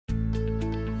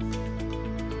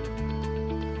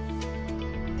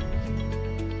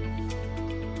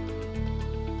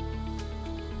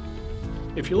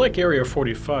If you like Area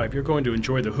 45, you're going to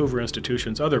enjoy the Hoover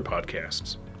Institution's other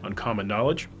podcasts, Uncommon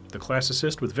Knowledge, The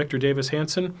Classicist with Victor Davis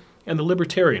Hanson, and The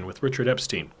Libertarian with Richard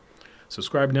Epstein.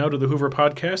 Subscribe now to the Hoover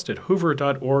Podcast at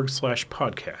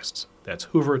hoover.org/podcasts. That's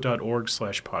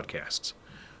hoover.org/podcasts.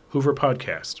 Hoover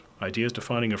Podcast, Ideas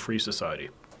Defining a Free Society.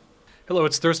 Hello,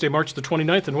 it's Thursday, March the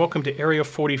 29th, and welcome to Area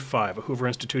 45, a Hoover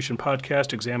Institution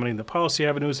podcast examining the policy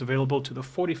avenues available to the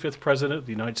 45th President of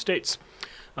the United States.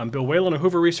 I'm Bill Whalen, a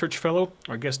Hoover Research Fellow.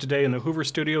 Our guest today in the Hoover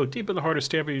Studio, deep in the heart of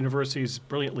Stanford University's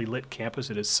brilliantly lit campus.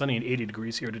 It is sunny and 80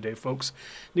 degrees here today, folks.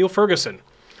 Neil Ferguson.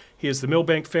 He is the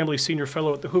Milbank Family Senior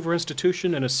Fellow at the Hoover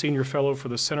Institution and a Senior Fellow for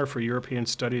the Center for European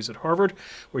Studies at Harvard,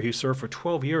 where he served for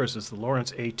 12 years as the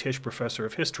Lawrence A. Tisch Professor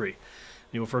of History.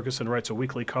 Neil Ferguson writes a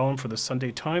weekly column for the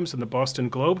Sunday Times and the Boston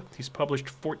Globe. He's published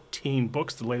 14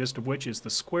 books, the latest of which is The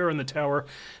Square and the Tower,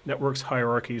 Networks,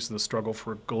 Hierarchies, and the Struggle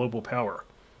for Global Power.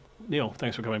 Neil,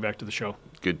 thanks for coming back to the show.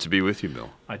 Good to be with you, Bill.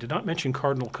 I did not mention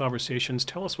Cardinal Conversations.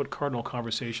 Tell us what Cardinal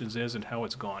Conversations is and how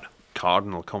it's gone.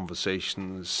 Cardinal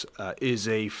Conversations is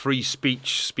a free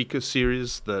speech speaker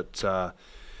series that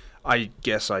I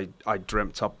guess I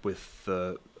dreamt up with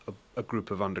a group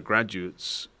of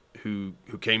undergraduates who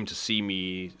came to see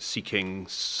me seeking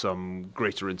some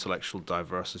greater intellectual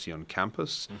diversity on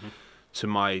campus. Mm-hmm. To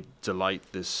my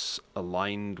delight, this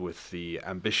aligned with the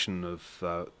ambition of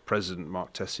President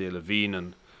Mark Tessier-Lavigne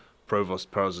and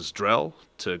Provost Persis Drell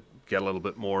to get a little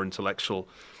bit more intellectual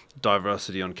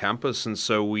diversity on campus. And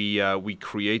so we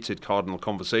created Cardinal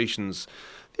Conversations,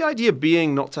 the idea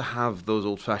being not to have those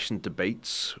old-fashioned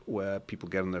debates where people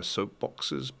get in their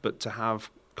soapboxes, but to have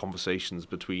conversations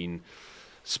between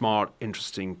smart,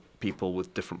 interesting people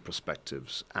with different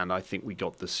perspectives. And I think we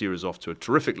got the series off to a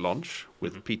terrific launch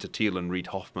with mm-hmm. Peter Thiel and Reid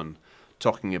Hoffman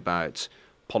talking about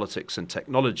politics and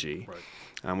technology. Right.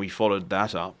 And we followed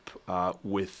that up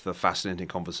with a fascinating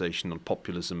conversation on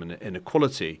populism and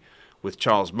inequality with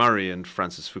Charles Murray and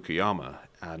Francis Fukuyama.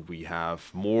 And we have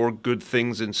more good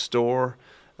things in store.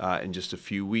 In just a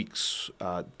few weeks,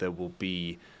 there will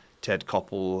be Ted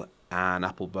Koppel, Anne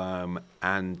Applebaum,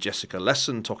 and Jessica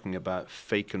Lesson talking about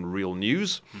fake and real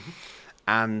news. Mm-hmm.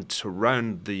 And to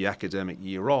round the academic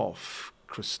year off,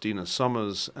 Christina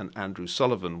Sommers and Andrew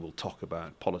Sullivan will talk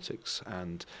about politics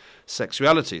and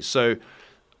sexuality. So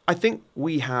I think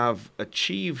we have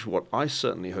achieved what I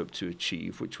certainly hoped to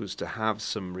achieve, which was to have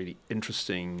some really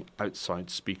interesting outside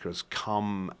speakers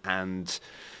come and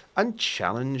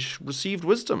challenge received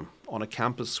wisdom on a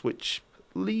campus which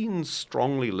leans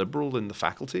strongly liberal in the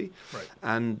faculty, right,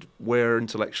 and where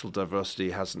intellectual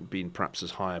diversity hasn't been perhaps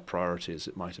as high a priority as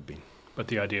it might have been. But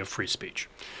the idea of free speech.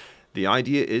 The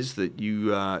idea is that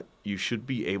you should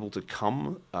be able to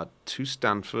come to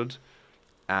Stanford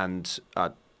and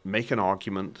make an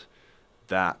argument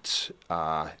that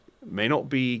may not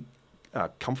be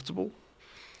comfortable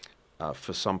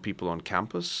for some people on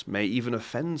campus, may even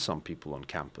offend some people on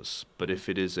campus. But if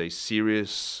it is a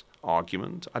serious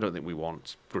argument, I don't think we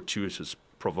want gratuitous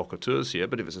provocateurs here,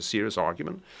 but if it's a serious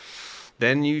argument,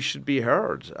 then you should be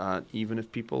heard, even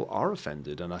if people are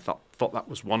offended. And I thought that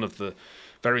was one of the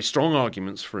very strong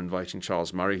arguments for inviting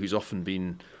Charles Murray, who's often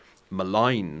been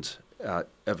maligned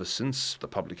ever since the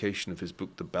publication of his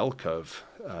book, The Bell Curve,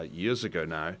 years ago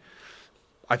now.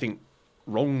 I think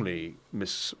wrongly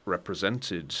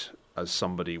misrepresented as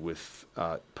somebody with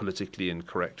politically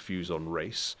incorrect views on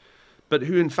race, but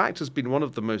who in fact has been one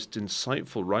of the most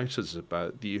insightful writers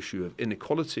about the issue of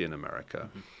inequality in America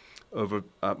mm-hmm. over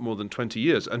more than 20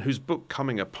 years, and whose book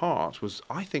Coming Apart was,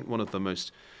 I think, one of the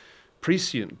most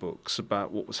prescient books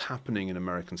about what was happening in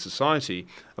American society,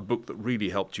 a book that really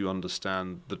helped you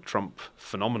understand the Trump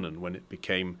phenomenon when it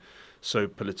became so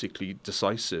politically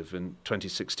decisive in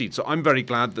 2016. So I'm very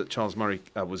glad that Charles Murray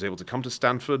was able to come to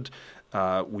Stanford.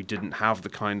 We didn't have the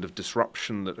kind of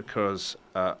disruption that occurs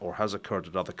or has occurred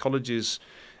at other colleges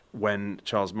when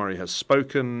Charles Murray has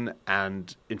spoken.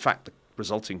 And in fact, the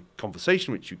resulting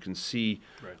conversation, which you can see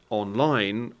right.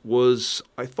 online, was,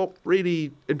 I thought,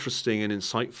 really interesting and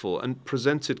insightful and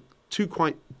presented two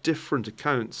quite different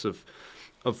accounts of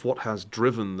what has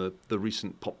driven the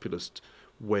recent populist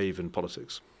wave in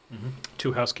politics. Mm-hmm.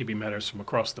 Two housekeeping matters from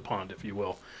across the pond, if you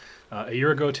will. A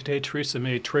year ago today, Theresa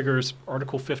May triggers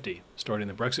Article 50, starting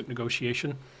the Brexit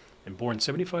negotiation. And born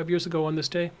 75 years ago on this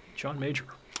day, John Major.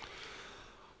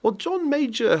 Well, John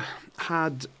Major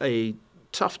had a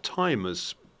tough time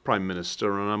as Prime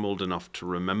Minister, and I'm old enough to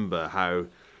remember how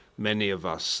many of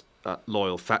us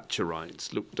loyal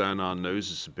Thatcherites looked down our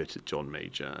noses a bit at John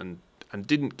Major and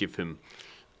didn't give him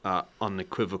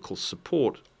unequivocal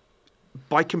support.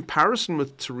 By comparison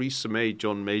with Theresa May,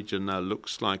 John Major now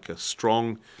looks like a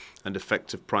strong and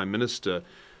effective Prime Minister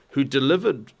who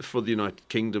delivered for the United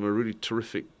Kingdom a really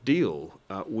terrific deal.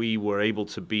 We were able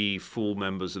to be full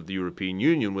members of the European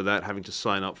Union without having to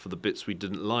sign up for the bits we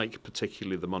didn't like,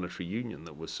 particularly the monetary union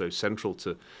that was so central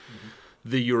to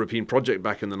the European project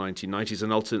back in the 1990s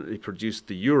and ultimately produced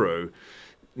the euro.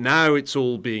 Now it's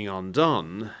all being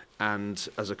undone, and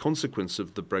as a consequence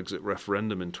of the Brexit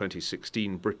referendum in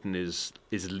 2016, Britain is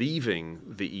leaving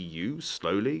the EU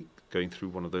slowly, going through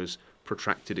one of those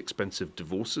protracted, expensive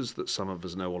divorces that some of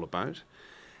us know all about.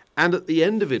 And at the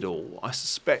end of it all, I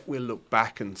suspect we'll look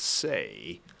back and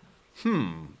say,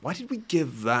 why did we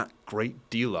give that great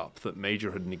deal up that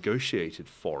Major had negotiated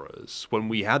for us when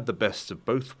we had the best of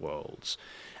both worlds?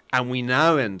 And we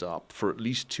now end up, for at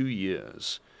least 2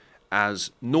 years,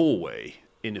 as Norway,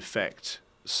 in effect,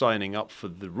 signing up for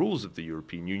the rules of the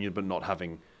European Union but not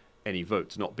having any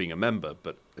votes, not being a member,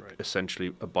 but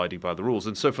essentially abiding by the rules.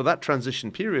 And so for that transition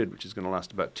period, which is going to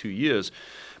last about 2 years,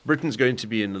 Britain's going to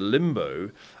be in a limbo,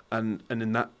 and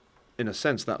in a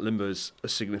sense, that limbo is a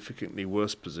significantly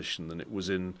worse position than it was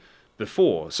in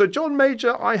before. So John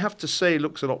Major, I have to say,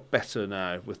 looks a lot better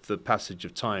now with the passage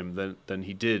of time than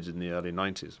he did in the early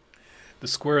 90s. The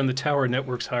Square and the Tower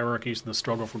networks, hierarchies, and the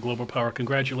struggle for global power.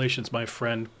 Congratulations, my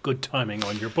friend. Good timing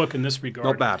on your book in this regard.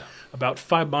 Not bad. About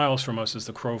 5 miles from us as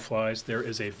the crow flies, there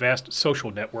is a vast social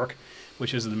network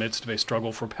which is in the midst of a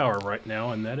struggle for power right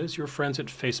now, and that is your friends at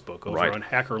Facebook over on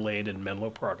Hacker Lane in Menlo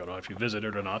Park. I don't know if you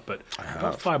visited or not, but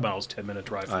about 5 miles, 10-minute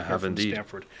drive from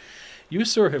Stamford. You,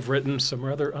 sir, have written some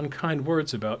rather unkind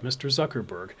words about Mr.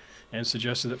 Zuckerberg and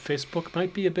suggested that Facebook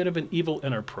might be a bit of an evil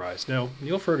enterprise. Now,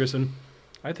 Neil Ferguson,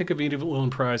 I think of evil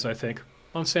enterprise, I think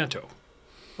Monsanto.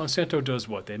 Monsanto does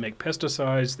what? They make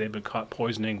pesticides. They've been caught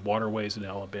poisoning waterways in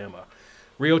Alabama.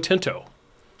 Rio Tinto,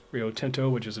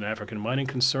 which is an African mining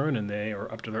concern, and they are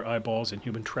up to their eyeballs in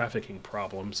human trafficking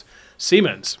problems.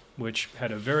 Siemens, which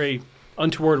had a very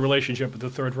untoward relationship with the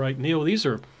Third Reich. Neil, these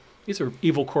are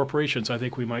evil corporations, I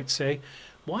think we might say.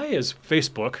 Why is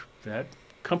Facebook, that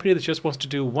company that just wants to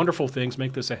do wonderful things,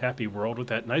 make this a happy world with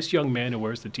that nice young man who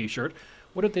wears the T-shirt,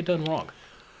 what have they done wrong?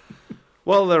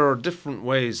 Well, there are different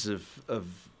ways of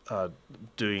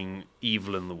doing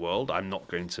evil in the world. I'm not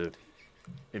going to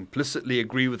implicitly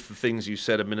agree with the things you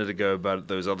said a minute ago about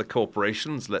those other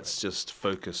corporations. Let's just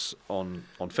focus on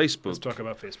Facebook. Let's talk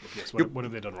about Facebook, yes. What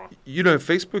have they done wrong? You know,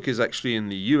 Facebook is actually in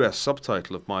the US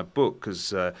subtitle of my book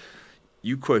because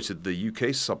you quoted the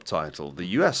UK subtitle. The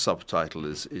US subtitle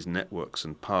is Networks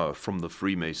and Power from the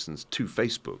Freemasons to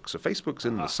Facebook. So Facebook's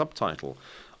in the subtitle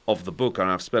of the book, and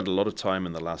I've spent a lot of time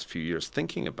in the last few years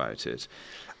thinking about it.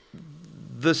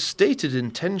 The stated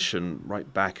intention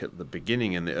right back at the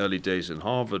beginning in the early days in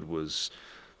Harvard was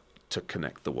to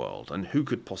connect the world. And who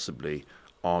could possibly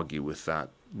argue with that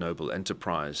noble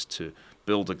enterprise to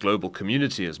build a global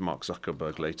community, as Mark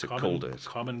Zuckerberg later called it?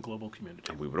 Common global community.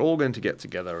 And we were all going to get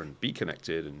together and be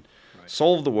connected and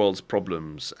solve the world's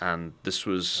problems. And this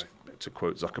was, to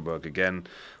quote Zuckerberg again,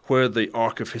 where the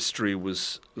arc of history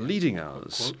was leading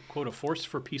us. Quote, a force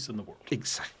for peace in the world.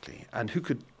 Exactly. And who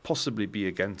could possibly be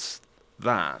against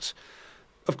that?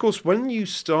 Of course, when you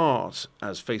start,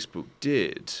 as Facebook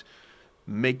did,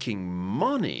 making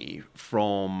money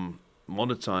from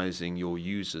monetizing your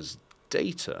users'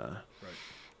 data,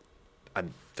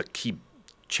 and the key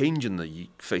change in the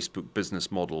Facebook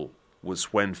business model was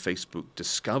when Facebook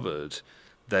discovered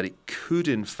that it could,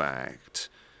 in fact,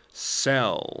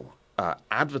 sell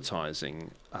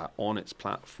advertising on its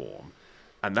platform,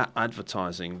 and that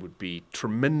advertising would be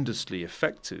tremendously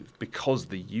effective because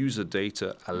the user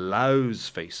data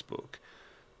allows Facebook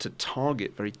to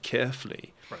target very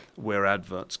carefully where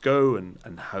adverts go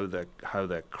and how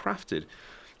they're crafted.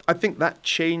 I think that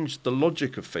changed the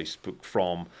logic of Facebook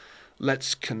from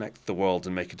let's connect the world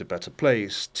and make it a better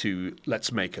place to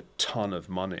let's make a ton of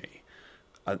money.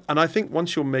 And I think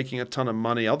once you're making a ton of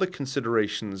money, other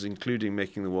considerations, including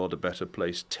making the world a better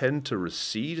place, tend to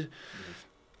recede.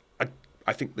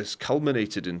 I think this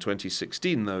culminated in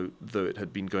 2016, though it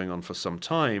had been going on for some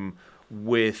time,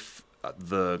 with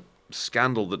the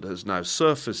scandal that has now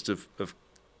surfaced of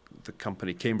the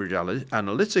company Cambridge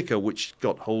Analytica, which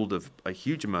got hold of a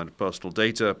huge amount of personal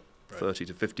data, 30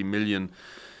 to 50 million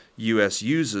US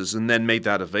users, and then made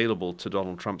that available to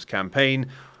Donald Trump's campaign.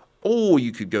 Or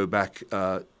you could go back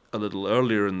a little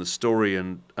earlier in the story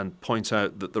and point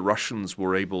out that the Russians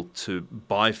were able to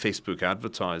buy Facebook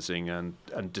advertising and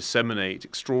disseminate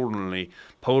extraordinarily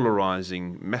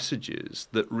polarizing messages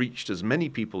that reached as many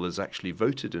people as actually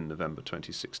voted in November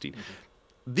 2016.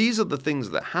 These are the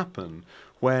things that happen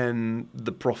when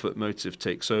the profit motive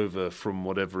takes over from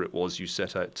whatever it was you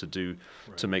set out to do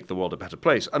to make the world a better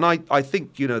place. And I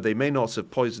think, they may not have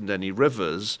poisoned any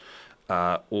rivers,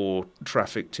 or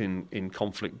trafficked in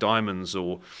conflict diamonds,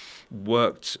 or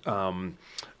worked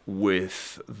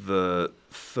with the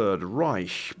Third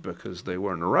Reich, because they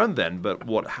weren't around then. But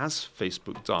what has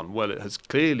Facebook done? Well, it has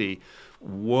clearly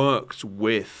worked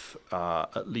with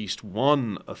at least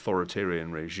one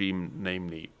authoritarian regime,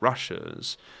 namely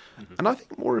Russia's. And I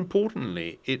think more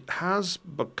importantly, it has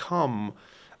become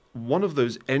one of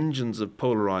those engines of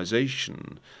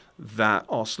polarization that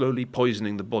are slowly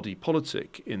poisoning the body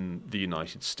politic in the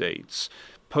United States.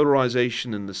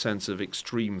 Polarization in the sense of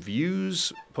extreme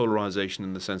views, polarization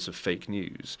in the sense of fake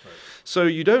news. Right. So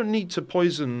you don't need to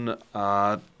poison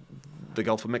the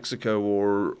Gulf of Mexico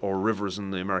or rivers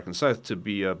in the American South to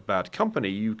be a bad company.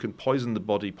 You can poison the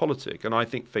body politic. And I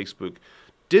think Facebook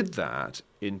did that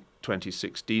in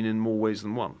 2016 in more ways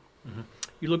than one. Mm-hmm.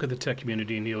 You look at the tech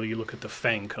community, Neil, you look at the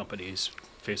FANG companies,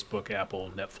 Facebook,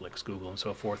 Apple, Netflix, Google, and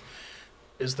so forth.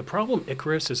 Is the problem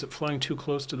Icarus? Is it flying too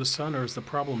close to the sun? Or is the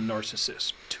problem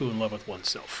narcissist, too in love with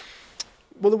oneself?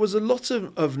 Well, there was a lot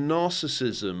of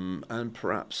narcissism and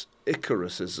perhaps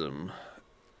Icarusism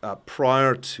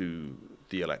prior to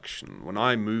the election. When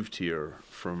I moved here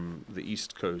from the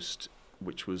East Coast,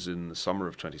 which was in the summer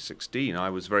of 2016, I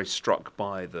was very struck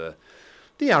by the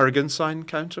arrogance I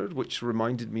encountered, which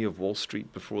reminded me of Wall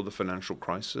Street before the financial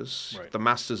crisis, right. The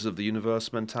masters of the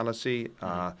universe mentality,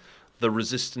 the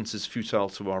resistance is futile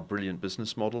to our brilliant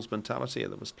business models mentality.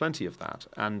 There was plenty of that.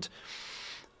 And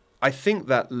I think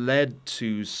that led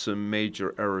to some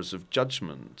major errors of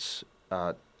judgment.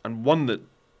 And one that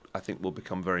I think will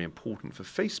become very important for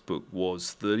Facebook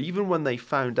was that even when they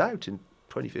found out in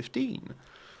 2015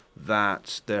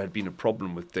 that there had been a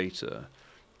problem with data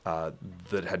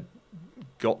that had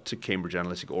got to Cambridge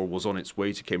Analytica, or was on its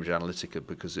way to Cambridge Analytica,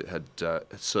 because it had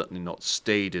certainly not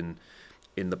stayed in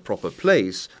the proper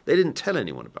place, they didn't tell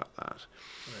anyone about that.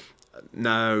 Right.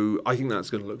 Now, I think that's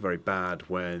going to look very bad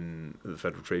when the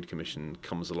Federal Trade Commission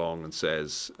comes along and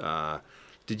says,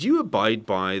 did you abide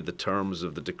by the terms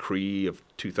of the decree of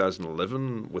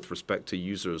 2011 with respect to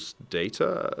users'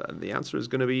 data? And the answer is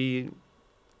going to be,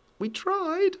 we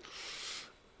tried.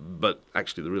 But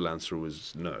actually, the real answer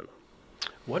was no.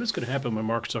 What is going to happen when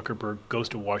Mark Zuckerberg goes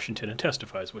to Washington and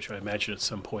testifies, which I imagine at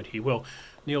some point he will?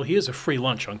 Neil, he is a free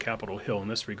lunch on Capitol Hill in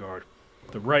this regard.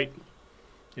 The right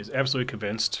is absolutely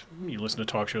convinced. You listen to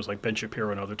talk shows like Ben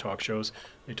Shapiro and other talk shows.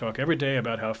 They talk every day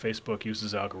about how Facebook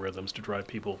uses algorithms to drive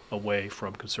people away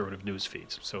from conservative news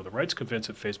feeds. So the right's convinced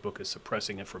that Facebook is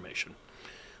suppressing information.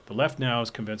 The left now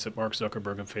is convinced that Mark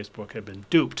Zuckerberg and Facebook have been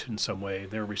duped in some way.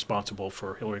 They're responsible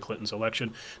for Hillary Clinton's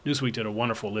election. Newsweek did a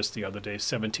wonderful list the other day,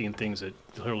 17 things that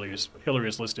Hillary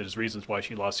has listed as reasons why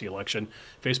she lost the election.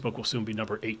 Facebook will soon be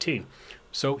number 18.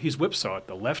 So he's whipsawed.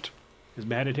 The left is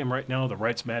mad at him right now. The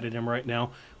right's mad at him right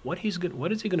now. What is he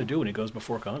going to do when he goes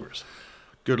before Congress?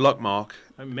 Good luck, Mark.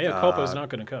 Mea culpa is not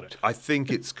going to cut it. I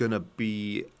think it's going to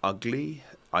be ugly.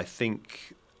 I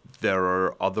think there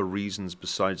are other reasons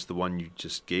besides the one you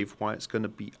just gave why it's going to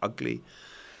be ugly.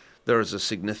 There is a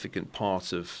significant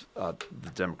part of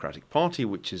the Democratic Party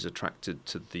which is attracted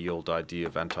to the old idea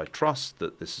of antitrust,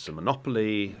 that this is a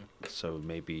monopoly, so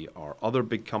maybe are other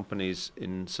big companies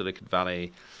in Silicon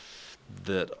Valley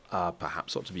that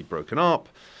perhaps ought to be broken up.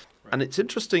 Right. And it's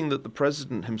interesting that the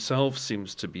president himself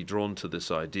seems to be drawn to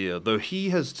this idea, though he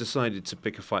has decided to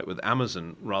pick a fight with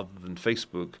Amazon rather than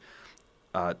Facebook.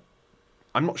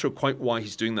 I'm not sure quite why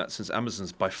he's doing that, since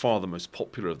Amazon's by far the most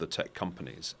popular of the tech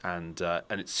companies, and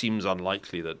it seems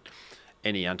unlikely that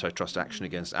any antitrust action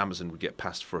against Amazon would get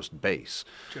past first base.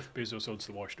 Jeff Bezos owns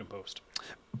the Washington Post.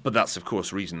 But that's, of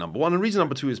course, reason number one. And reason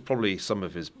number two is probably some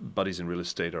of his buddies in real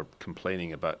estate are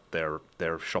complaining about their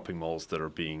shopping malls that are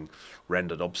being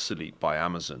rendered obsolete by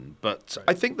Amazon. But right.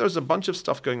 I think there's a bunch of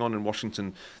stuff going on in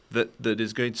Washington that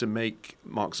is going to make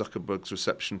Mark Zuckerberg's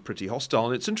reception pretty hostile.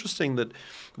 And it's interesting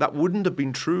that wouldn't have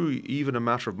been true even a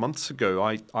matter of months ago.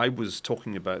 I was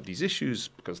talking about these issues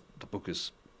because the book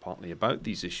is partly about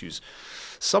these issues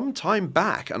some time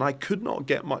back, and I could not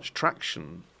get much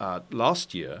traction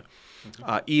last year,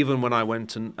 even when I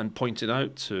went and pointed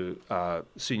out to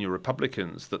senior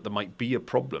Republicans that there might be a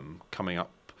problem coming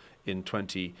up in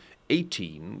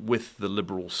 2018 with the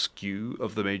liberal skew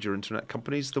of the major internet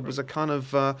companies. There was a kind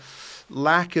of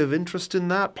lack of interest in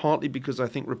that, partly because I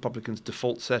think Republicans'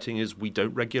 default setting is we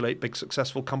don't regulate big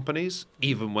successful companies,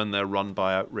 even when they're run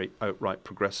by outright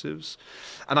progressives.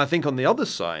 And I think on the other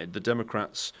side, the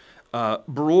Democrats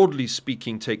broadly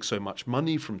speaking, take so much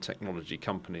money from technology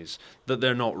companies that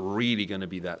they're not really going to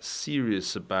be that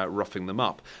serious about roughing them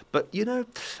up. But,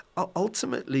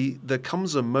 ultimately, there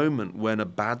comes a moment when a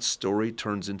bad story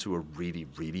turns into a really,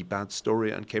 really bad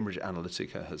story, and Cambridge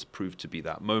Analytica has proved to be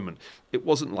that moment. It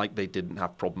wasn't like they didn't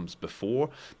have problems before,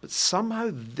 but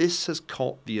somehow this has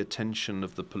caught the attention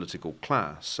of the political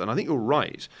class. And I think you're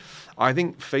right. I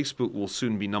think Facebook will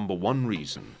soon be number one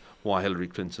reason why Hillary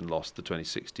Clinton lost the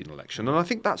 2016 election. And I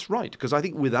think that's right, because I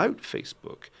think without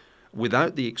Facebook,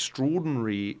 without the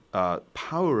extraordinary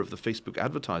power of the Facebook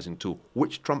advertising tool,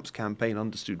 which Trump's campaign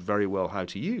understood very well how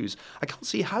to use, I can't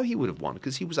see how he would have won,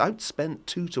 because he was outspent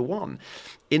 2-1.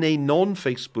 In a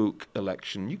non-Facebook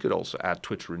election, you could also add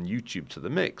Twitter and YouTube to the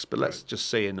mix, but let's just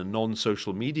say in a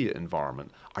non-social media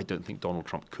environment, I don't think Donald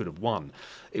Trump could have won.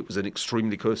 It was an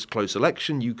extremely close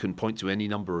election. You can point to any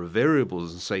number of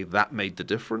variables and say that made the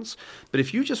difference. But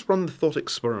if you just run the thought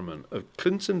experiment of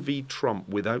Clinton v. Trump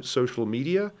without social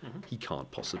media, he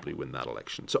can't possibly win that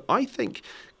election. So I think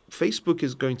Facebook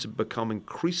is going to become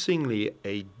increasingly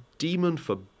a demon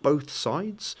for both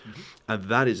sides, and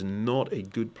that is not a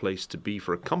good place to be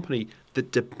for a company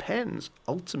that depends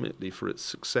ultimately for its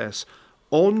success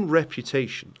on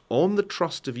reputation, on the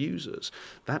trust of users.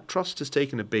 That trust has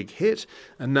taken a big hit,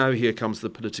 and now here comes the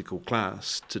political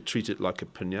class to treat it like a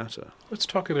piñata. Let's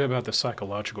talk a bit about the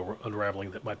psychological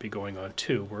unraveling that might be going on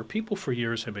too, where people for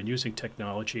years have been using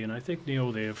technology, and I think,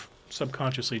 Neil, they've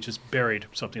subconsciously just buried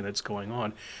something that's going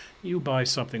on. You buy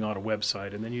something on a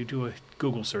website, and then you do a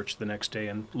Google search the next day,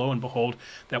 and lo and behold,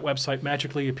 that website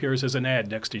magically appears as an ad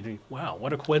next to you. Wow,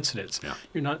 what a coincidence. Yeah.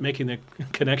 You're not making the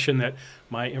connection that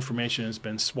my information has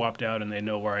been swapped out and they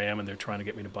know where I am and they're trying to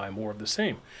get me to buy more of the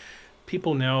same.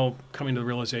 People now coming to the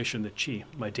realization that, gee,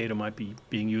 my data might be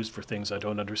being used for things I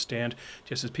don't understand,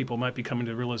 just as people might be coming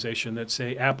to the realization that,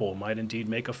 say, Apple might indeed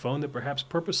make a phone that perhaps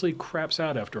purposely craps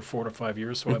out after 4 to 5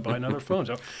 years, so I buy another phone.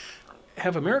 So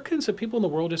have Americans and people in the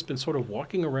world just been sort of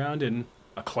walking around in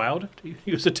a cloud, to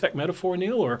use a tech metaphor,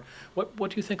 Neil, or what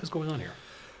do you think is going on here?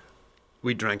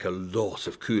 We drank a lot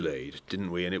of Kool-Aid,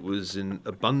 didn't we? And it was in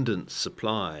abundant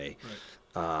supply. Right.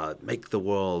 Make the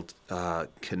world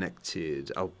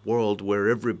connected, a world where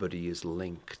everybody is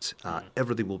linked.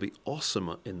 Everything will be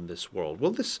awesome in this world.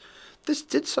 Well, this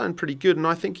did sound pretty good, and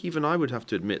I think even I would have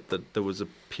to admit that there was a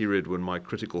period when my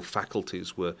critical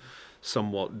faculties were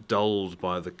somewhat dulled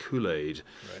by the Kool-Aid.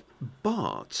 Right.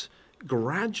 But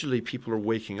gradually people are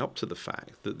waking up to the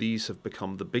fact that these have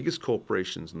become the biggest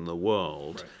corporations in the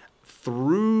world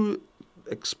through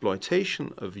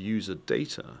exploitation of user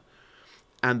data,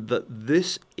 and that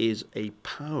this is a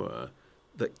power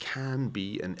that can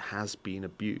be and has been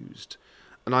abused.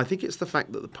 And I think it's the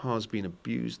fact that the power has been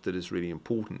abused that is really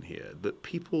important here, that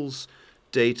people's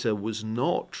data was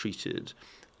not treated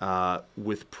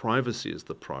with privacy as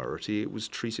the priority. It was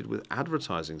treated with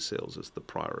advertising sales as the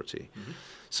priority.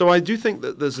 So I do think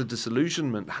that there's a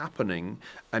disillusionment happening,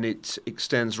 and it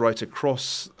extends right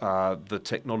across the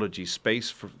technology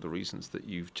space for the reasons that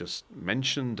you've just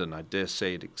mentioned, and I dare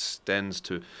say it extends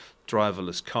to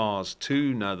driverless cars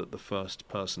too, now that the first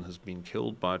person has been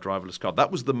killed by a driverless car.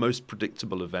 That was the most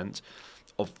predictable event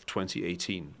of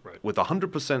 2018. Right. With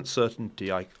 100%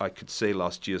 certainty, I could say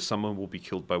last year someone will be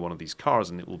killed by one of these cars,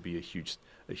 and it will be a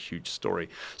huge story.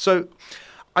 So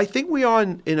I think we are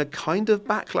in a kind of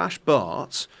backlash,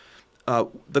 but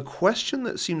the question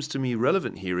that seems to me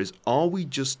relevant here is, are we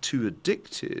just too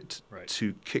addicted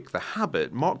to kick the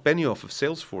habit? Mark Benioff of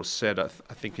Salesforce said, I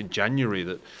think in January,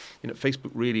 that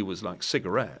Facebook really was like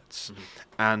cigarettes.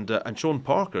 And Sean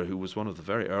Parker, who was one of the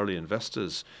very early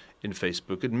investors in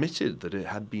Facebook, admitted that it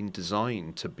had been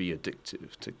designed to be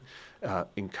addictive, to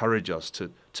encourage us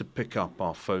to pick up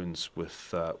our phones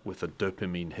with a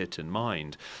dopamine hit in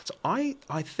mind. So I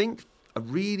think a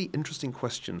really interesting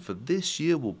question for this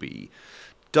year will be,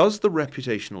 does the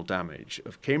reputational damage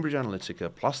of Cambridge Analytica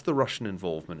plus the Russian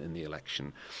involvement in the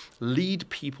election lead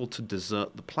people to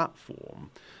desert the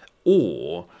platform?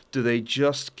 Or do they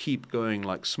just keep going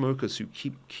like smokers who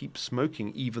keep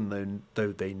smoking even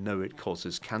though they know it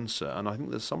causes cancer? And I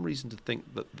think there's some reason to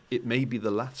think that it may be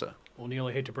the latter. Well, Neil,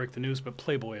 I hate to break the news, but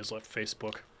Playboy has left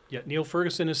Facebook. Yet Neil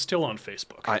Ferguson is still on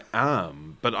Facebook. I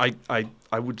am, but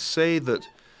I would say that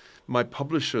my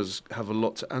publishers have a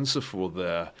lot to answer for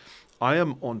there. I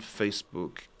am on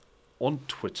Facebook, on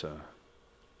Twitter,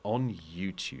 on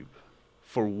YouTube,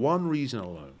 for one reason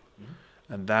alone.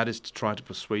 And that is to try to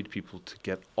persuade people to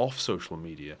get off social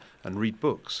media and read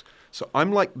books. So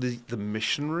I'm like the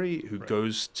missionary who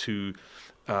goes to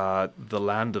the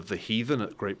land of the heathen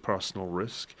at great personal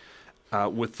risk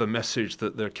with the message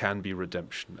that there can be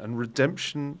redemption. And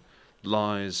redemption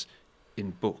lies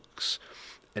in books.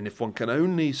 And if one can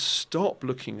only stop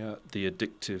looking at the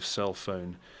addictive cell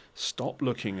phone, stop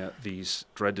looking at these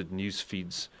dreaded news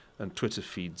feeds and Twitter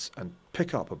feeds and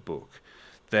pick up a book,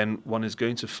 then one is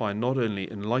going to find not only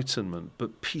enlightenment,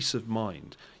 but peace of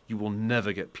mind. You will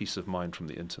never get peace of mind from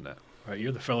the internet. Right,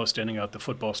 you're the fellow standing out the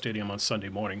football stadium on Sunday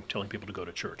morning telling people to go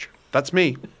to church. That's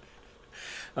me.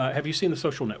 Have you seen The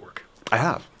Social Network? I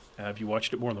have. Have you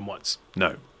watched it more than once?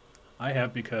 No. I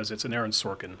have, because it's an Aaron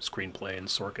Sorkin screenplay, and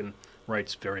Sorkin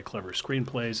writes very clever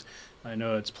screenplays. I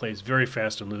know it plays very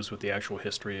fast and loose with the actual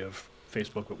history of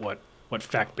Facebook, but what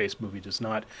fact-based movie does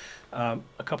not?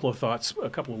 A couple of thoughts, a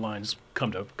couple of lines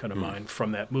come to mind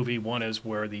from that movie. One is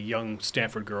where the young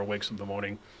Stanford girl wakes up in the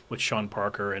morning with Sean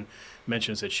Parker and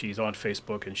mentions that she's on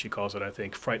Facebook, and she calls it, I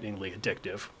think, frighteningly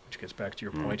addictive, which gets back to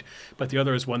your point. But the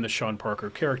other is when the Sean Parker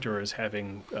character is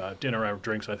having dinner or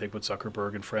drinks, I think, with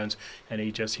Zuckerberg and friends, and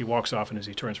he walks off, and as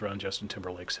he turns around, Justin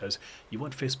Timberlake says, "You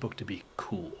want Facebook to be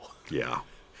cool." Yeah.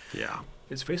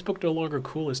 Is Facebook no longer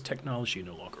cool? Is technology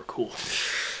no longer cool?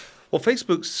 Well,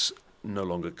 Facebook's no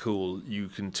longer cool. You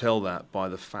can tell that by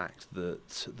the fact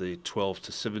that the 12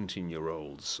 to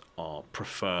 17-year-olds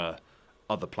prefer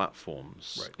other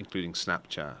platforms, right, including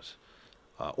Snapchat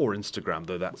or Instagram,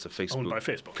 though that's a owned by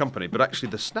Facebook company. But actually,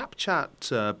 the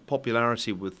Snapchat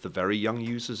popularity with the very young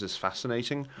users is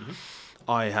fascinating.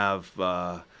 I have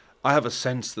a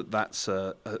sense that that's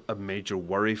a major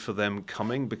worry for them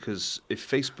coming, because if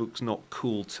Facebook's not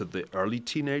cool to the early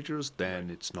teenagers, then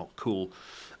it's not cool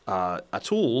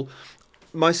at all.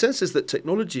 My sense is that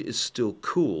technology is still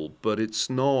cool, but it's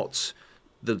not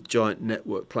the giant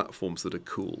network platforms that are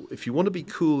cool. If you want to be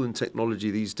cool in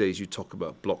technology these days, you talk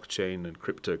about blockchain and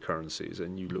cryptocurrencies,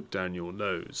 and you look down your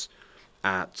nose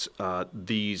at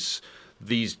these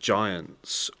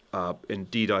giants.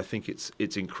 Indeed, I think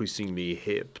it's increasingly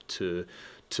hip to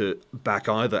back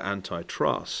either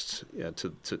antitrust,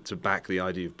 to back the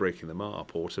idea of breaking them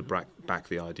up, or to back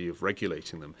the idea of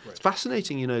regulating them. Right. It's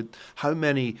fascinating, how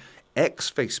many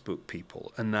ex-Facebook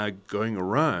people are now going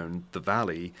around the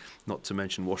Valley, not to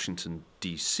mention Washington,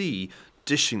 D.C.,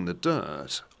 dishing the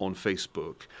dirt on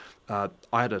Facebook. I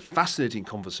had a fascinating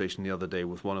conversation the other day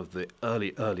with one of the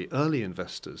early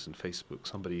investors in Facebook,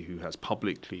 somebody who has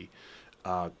publicly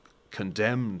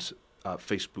condemned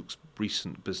Facebook's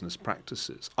recent business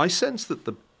practices. I sense that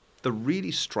the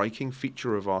really striking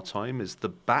feature of our time is the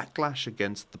backlash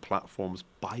against the platforms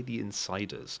by the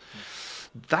insiders.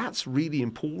 That's really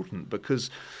important, because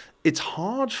it's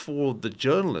hard for the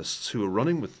journalists who are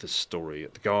running with this story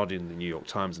at The Guardian, The New York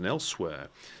Times, and elsewhere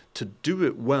to do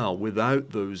it well without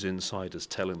those insiders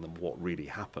telling them what really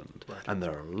happened. Right. And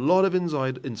there are a lot of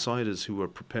insiders who are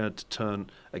prepared to turn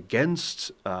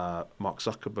against Mark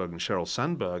Zuckerberg and Sheryl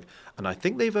Sandberg, and I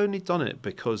think they've only done it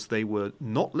because they were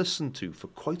not listened to for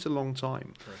quite a long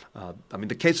time. Right.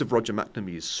 The case of Roger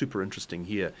McNamee is super interesting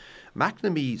here.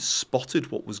 McNamee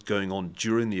spotted what was going on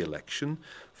during the election,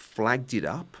 flagged it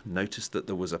up, noticed that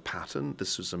there was a pattern.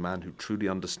 This was a man who truly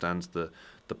understands the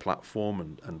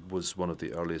platform and was one of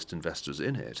the earliest investors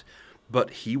in it.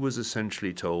 But he was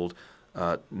essentially told,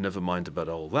 never mind about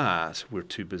all that, we're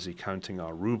too busy counting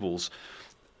our rubles.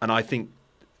 And I think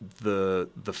the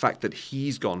fact that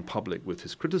he's gone public with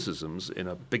his criticisms in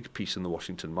a big piece in the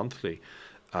Washington Monthly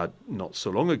not so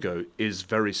long ago is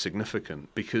very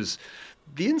significant, because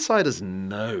the insiders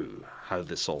know how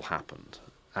this all happened,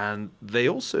 and they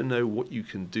also know what you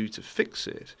can do to fix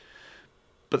it.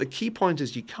 But the key point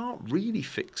is you can't really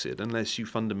fix it unless you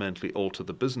fundamentally alter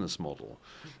the business model.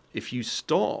 If you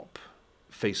stop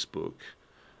Facebook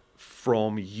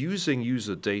from using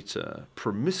user data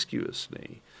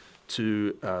promiscuously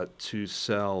to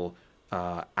sell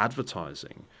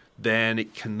advertising, then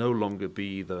it can no longer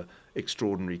be the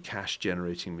extraordinary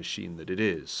cash-generating machine that it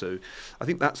is. So I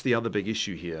think that's the other big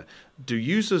issue here. Do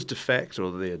users defect, or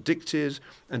are they addicted?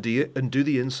 And do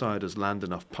the insiders land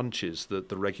enough punches that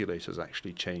the regulators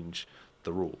actually change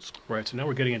the rules? Right. So now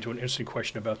we're getting into an interesting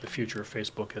question about the future of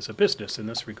Facebook as a business in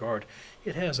this regard.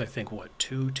 It has, I think,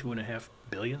 2.5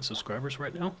 billion subscribers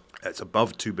right now? It's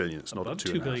above 2 billion. It's not above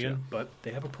 2 billion, yeah. But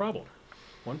they have a problem.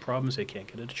 One problem is they can't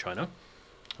get into China.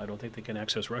 I don't think they can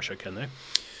access Russia, can they?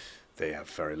 They have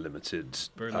very limited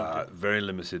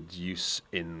use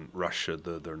in Russia,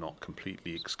 though they're not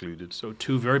completely excluded. So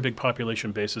 2 very big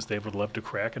population bases they would love to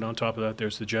crack, and on top of that,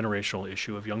 there's the generational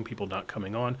issue of young people not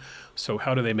coming on. So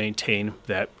how do they maintain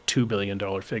that $2 billion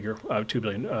figure, $2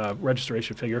 billion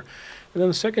registration figure. And then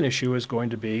the second issue is going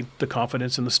to be the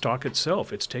confidence in the stock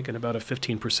itself. It's taken about a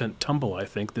 15% tumble, I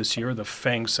think, this year. The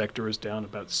FANG sector is down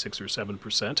about 6 or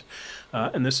 7%.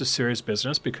 And this is serious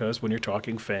business because when you're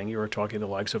talking FANG, you're talking the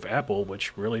likes of Apple,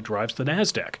 which really drives the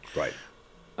NASDAQ. Right.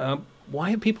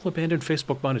 Why have people abandoned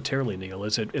Facebook monetarily, Neil?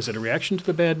 Is it a reaction to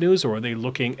the bad news, or are they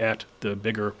looking at the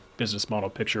bigger business model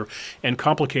picture? And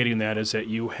complicating that is that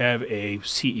you have a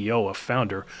CEO, a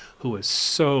founder, who is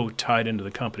so tied into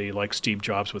the company, like Steve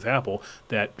Jobs with Apple,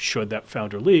 that should that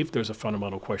founder leave, there's a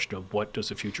fundamental question of what does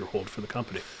the future hold for the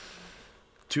company?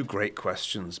 Two great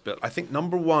questions, Bill. I think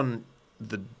number one,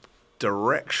 the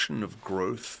direction of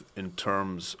growth in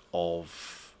terms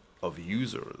of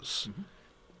users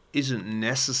isn't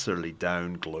necessarily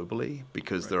down globally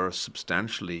because there are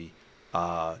substantially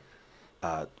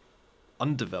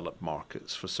undeveloped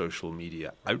markets for social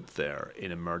media out there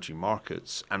in emerging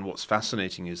markets. And what's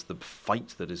fascinating is the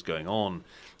fight that is going on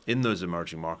in those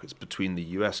emerging markets between the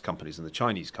US companies and the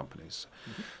Chinese companies.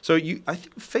 So I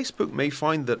think Facebook may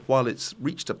find that while it's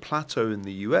reached a plateau in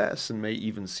the US and may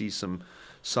even see some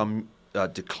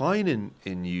decline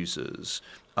in users,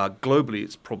 globally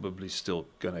it's probably still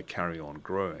going to carry on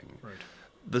growing. Right.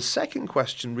 The second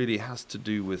question really has to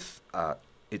do with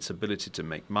its ability to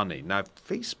make money. Now,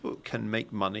 Facebook can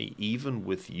make money even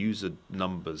with user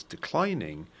numbers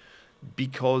declining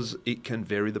because it can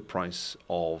vary the price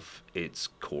of its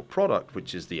core product,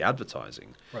 which is the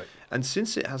advertising. Right. And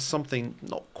since it has something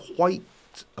not quite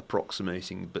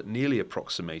approximating, but nearly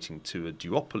approximating to a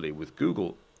duopoly with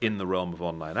Google in the realm of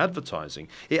online advertising,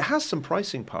 it has some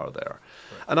pricing power there.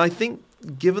 Right. And I think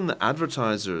given that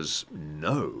advertisers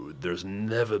know there's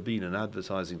never been an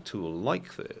advertising tool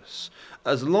like this,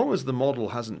 as long as the model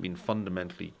hasn't been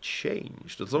fundamentally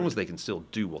changed, as long as they can still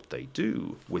do what they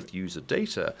do with user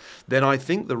data, then I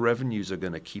think the revenues are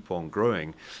going to keep on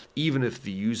growing, even if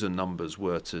the user numbers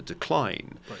were to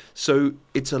decline. Right. So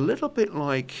it's a little bit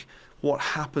like what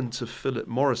happened to Philip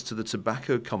Morris, to the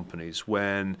tobacco companies,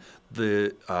 when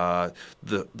the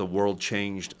world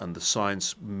changed and the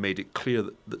science made it clear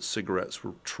that cigarettes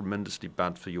were tremendously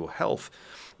bad for your health.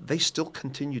 They still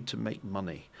continued to make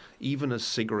money, even as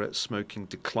cigarette smoking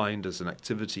declined as an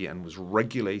activity and was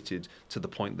regulated to the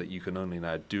point that you can only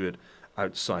now do it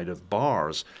outside of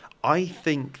bars. I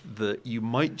think that you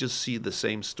might just see the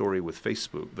same story with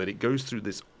Facebook, that it goes through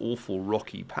this awful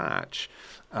rocky patch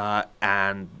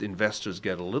and investors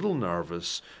get a little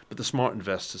nervous, but the smart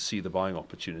investors see the buying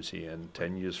opportunity, and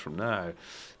 10 years from now,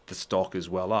 the stock is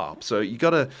well up. So you got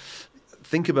to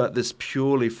think about this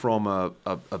purely from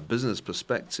a business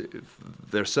perspective.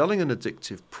 They're selling an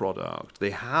addictive product.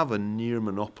 They have a near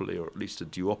monopoly, or at least a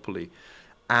duopoly.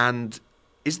 And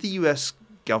is the US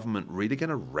government really going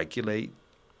to regulate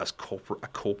a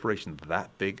corporation that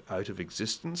big out of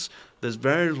existence? There's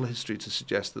very little history to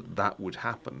suggest that that would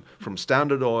happen. From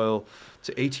Standard Oil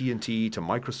to AT&T to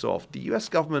Microsoft, the US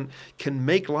government can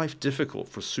make life difficult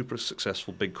for super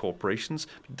successful big corporations,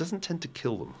 but it doesn't tend to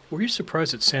kill them. Were you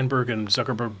surprised that Sandberg and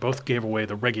Zuckerberg both gave away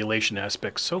the regulation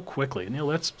aspect so quickly? Neil,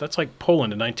 that's like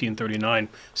Poland in 1939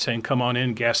 saying, come on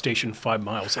in, gas station 5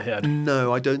 miles ahead.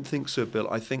 No, I don't think so, Bill.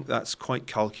 I think that's quite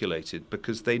calculated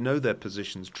because they know their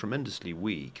position's tremendously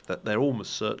weak, that they're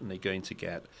almost certainly going to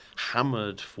get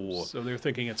hammered for... So they're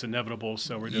thinking it's inevitable,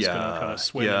 so we're just going to kind of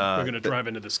swim in. We're going to drive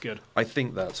into the skid. I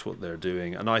think that's what they're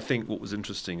doing. And I think what was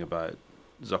interesting about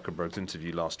Zuckerberg's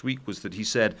interview last week was that he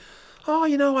said,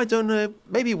 I don't know,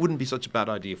 maybe it wouldn't be such a bad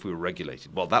idea if we were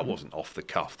regulated. Well, that wasn't off the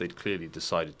cuff. They'd clearly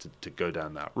decided to go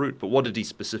down that route. But what did he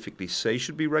specifically say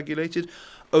should be regulated?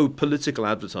 Political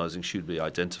advertising should be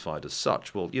identified as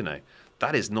such. Well,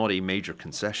 that is not a major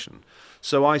concession.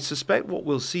 So I suspect what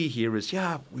we'll see here is,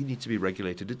 we need to be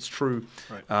regulated. It's true.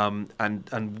 Right.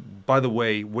 And by the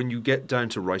way, when you get down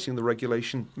to writing the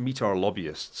regulation, meet our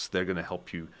lobbyists. They're going to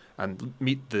help you, and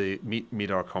meet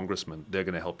our congressmen. They're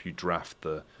going to help you draft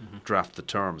the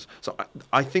terms. So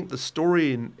I think the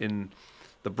story in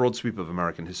the broad sweep of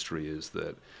American history is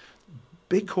that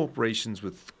big corporations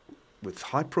with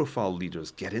high-profile leaders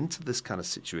get into this kind of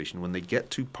situation when they get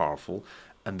too powerful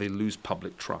and they lose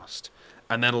public trust.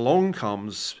 And then along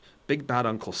comes big bad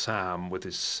Uncle Sam with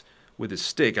his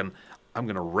stick, and I'm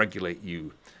going to regulate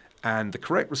you. And the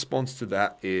correct response to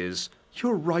that is,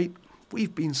 you're right,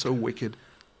 we've been so wicked.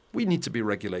 We need to be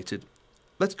regulated.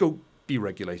 Let's go be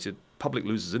regulated. Public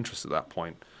loses interest at that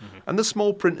point. Mm-hmm. And the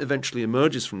small print eventually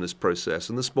emerges from this process,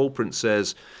 and the small print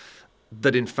says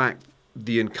that in fact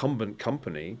the incumbent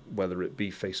company, whether it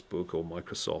be Facebook or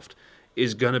Microsoft,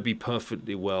 is going to be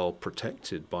perfectly well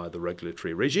protected by the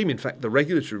regulatory regime. In fact, the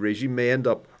regulatory regime may end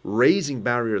up raising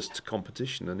barriers to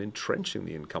competition and entrenching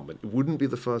the incumbent. It wouldn't be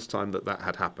the first time that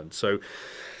had happened. So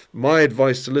my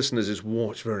advice to listeners is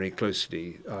watch very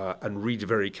closely and read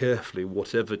very carefully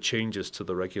whatever changes to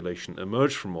the regulation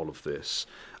emerge from all of this.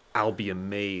 I'll be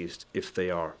amazed if they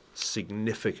are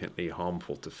significantly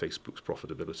harmful to Facebook's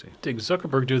profitability. Did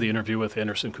Zuckerberg do the interview with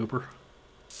Anderson Cooper?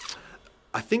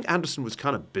 I think Anderson was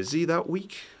kind of busy that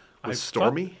week with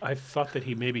Stormy. I thought that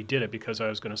he maybe did it because I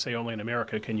was going to say only in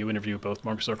America can you interview both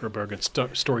Mark Zuckerberg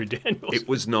and Stormy Daniels. It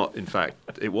was not, in fact,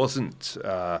 it wasn't.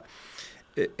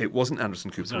 It wasn't Anderson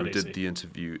Cooper who did the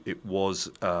interview. It was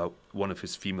one of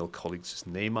his female colleagues, whose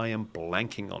name I am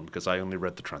blanking on because I only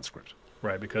read the transcript.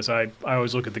 Right, because I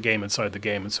always look at the game inside the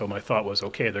game, and so my thought was,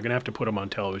 okay, they're going to have to put him on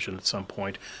television at some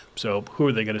point. So who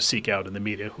are they going to seek out in the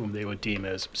media whom they would deem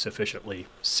as sufficiently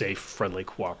safe, friendly,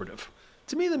 cooperative?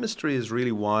 To me, the mystery is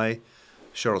really why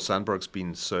Sheryl Sandberg's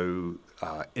been so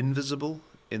invisible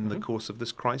in the course of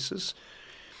this crisis.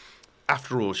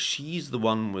 After all, she's the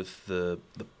one with the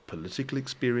political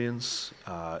experience.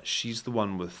 She's the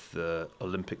one with the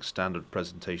Olympic standard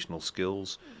presentational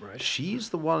skills. Right. She's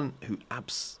the one who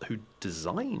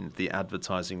designed the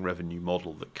advertising revenue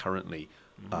model that currently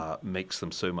makes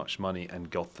them so much money and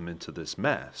got them into this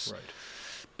mess. Right.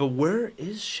 But where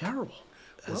is Sheryl?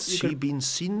 Has she been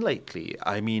seen lately?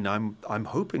 I mean, I'm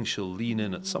hoping she'll lean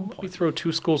in at some point. Let me throw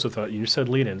two schools of thought. You said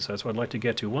lean in, so that's what I'd like to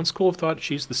get to. One school of thought,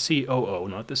 she's the COO,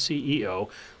 not the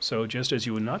CEO. So just as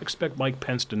you would not expect Mike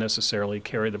Pence to necessarily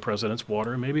carry the president's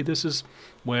water, maybe this is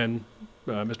when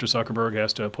Mr. Zuckerberg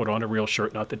has to put on a real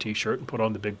shirt, not the T-shirt, and put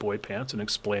on the big boy pants and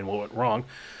explain what went wrong.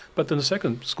 But then the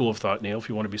second school of thought, Neil, if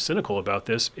you want to be cynical about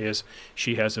this, is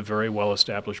she has a very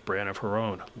well-established brand of her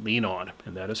own, Lean On,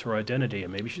 and that is her identity.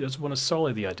 And maybe she doesn't want to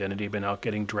sully the identity by now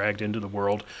getting dragged into the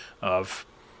world of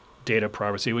data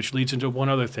privacy, which leads into one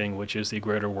other thing, which is the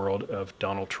greater world of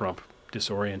Donald Trump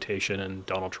disorientation and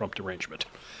Donald Trump derangement.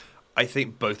 I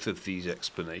think both of these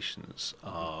explanations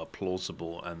are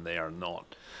plausible and they are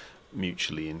not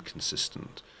mutually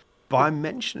inconsistent. By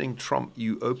mentioning Trump,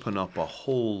 you open up a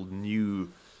whole new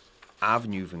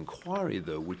avenue of inquiry,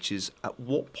 though, which is at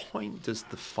what point does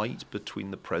the fight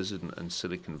between the president and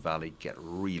Silicon Valley get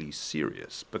really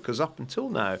serious? Because up until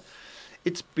now,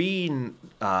 it's been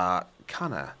kind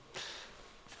of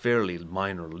fairly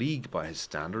minor league by his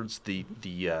standards. The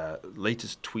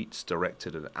latest tweets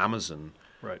directed at Amazon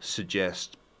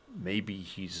suggest maybe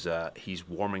he's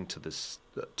warming to this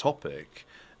topic,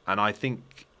 and I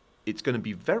think it's going to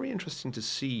be very interesting to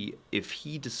see if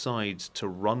he decides to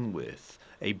run with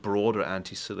a broader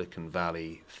anti-Silicon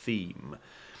Valley theme.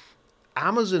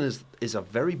 Amazon is a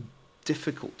very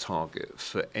difficult target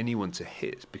for anyone to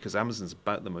hit because Amazon's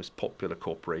about the most popular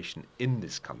corporation in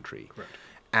this country. Correct.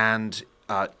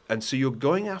 And so you're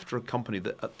going after a company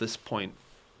that at this point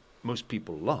most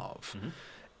people love. Mm-hmm.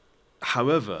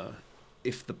 However,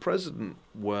 if the president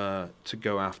were to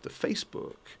go after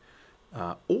Facebook,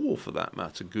 or for that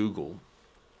matter Google,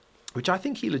 which I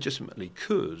think he legitimately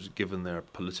could given their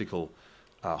political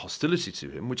hostility to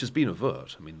him, which has been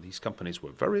overt. I mean, these companies were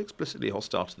very explicitly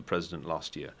hostile to the president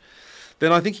last year.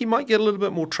 Then I think he might get a little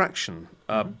bit more traction.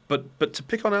 But to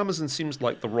pick on Amazon seems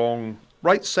like the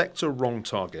right sector, wrong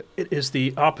target. It is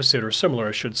the opposite, or similar,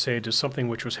 I should say, to something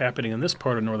which was happening in this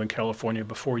part of Northern California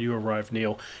before you arrived,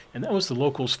 Neil, and that was the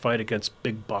locals' fight against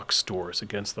big box stores,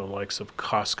 against the likes of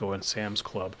Costco and Sam's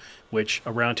Club, which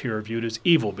around here are viewed as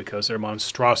evil because they're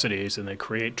monstrosities and they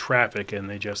create traffic and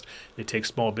they take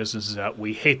small businesses out.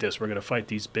 We hate this. We're going to fight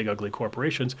these big, ugly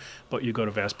corporations. But you go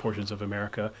to vast portions of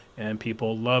America and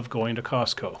people love going to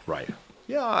Costco. Right.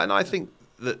 Yeah, and I think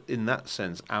that in that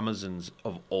sense, Amazon's,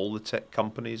 of all the tech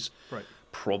companies,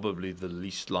 probably the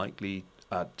least likely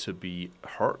to be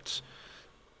hurt.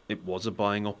 It was a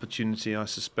buying opportunity, I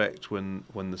suspect, when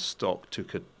the stock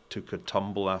took a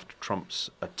tumble after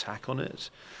Trump's attack on it.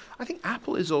 I think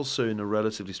Apple is also in a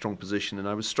relatively strong position, and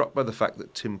I was struck by the fact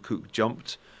that Tim Cook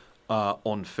jumped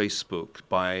on Facebook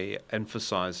by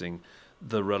emphasizing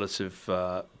the relative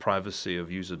privacy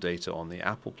of user data on the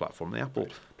Apple platform. The Apple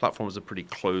platform is a pretty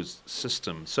closed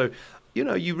system. So,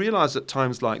 you realize at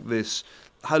times like this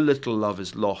how little love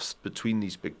is lost between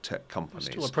these big tech companies.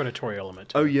 There's still a predatory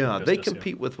element. Oh yeah, they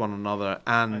compete with one another,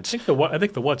 and I think the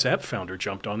WhatsApp founder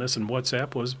jumped on this, and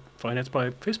WhatsApp was financed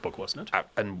by Facebook, wasn't it?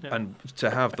 And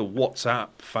to have the WhatsApp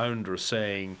founder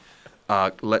saying,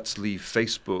 let's leave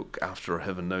Facebook after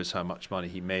heaven knows how much money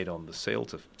he made on the sale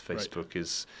to Facebook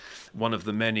is one of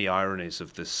the many ironies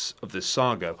of this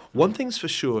saga. One thing's for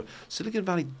sure, Silicon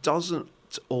Valley doesn't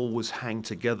always hang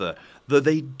together, though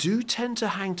they do tend to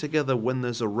hang together when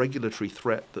there's a regulatory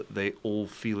threat that they all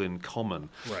feel in common.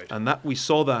 Right. And that we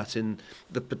saw that in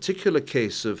the particular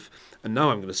case of, and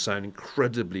now I'm going to sound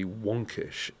incredibly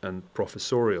wonkish and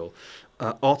professorial,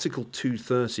 Article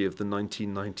 230 of the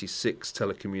 1996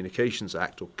 Telecommunications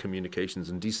Act, or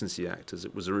Communications and Decency Act as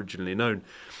it was originally known.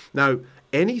 Now,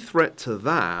 any threat to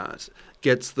that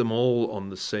gets them all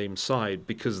on the same side,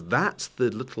 because that's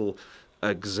the little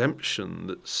exemption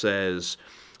that says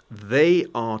they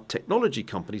are technology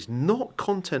companies, not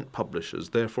content publishers.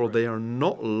 Therefore, they are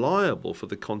not liable for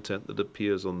the content that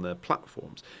appears on their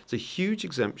platforms. It's a huge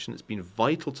exemption. It's been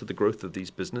vital to the growth of these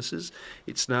businesses.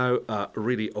 It's now a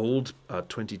really old,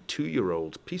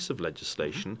 22-year-old piece of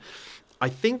legislation. I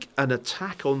think an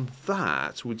attack on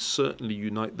that would certainly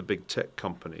unite the big tech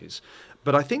companies.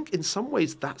 But I think in some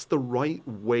ways that's the right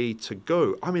way to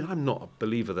go. I mean, I'm not a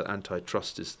believer that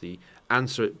antitrust is the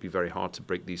answer. It'd be very hard to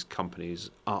break these companies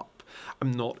up.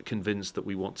 I'm not convinced that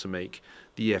we want to make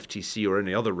the FTC or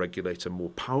any other regulator more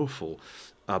powerful.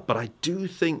 But I do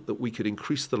think that we could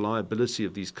increase the liability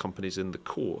of these companies in the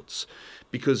courts,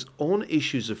 because on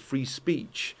issues of free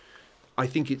speech, I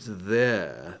think it's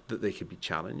there that they could be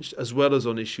challenged, as well as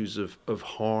on issues of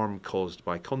harm caused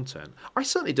by content. I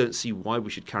certainly don't see why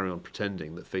we should carry on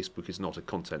pretending that Facebook is not a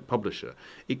content publisher.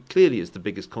 It clearly is the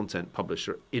biggest content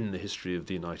publisher in the history of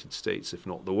the United States, if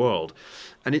not the world.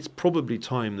 And it's probably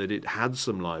time that it had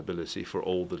some liability for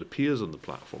all that appears on the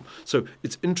platform. So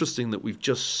it's interesting that we've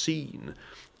just seen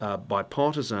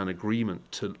bipartisan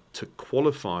agreement to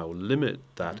qualify or limit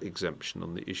that exemption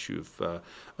on the issue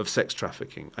of sex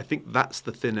trafficking. I think that's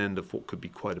the thin end of what could be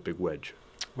quite a big wedge.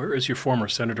 Where is your former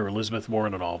Senator Elizabeth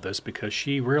Warren in all this? Because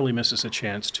she rarely misses a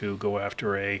chance to go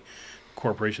after a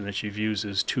corporation that she views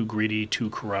as too greedy, too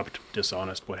corrupt,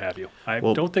 dishonest, what have you. I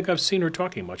don't think I've seen her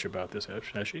talking much about this,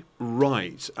 has she?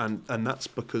 Right, and that's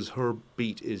because her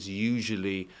beat is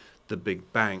usually the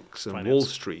big banks and Finance. Wall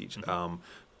Street.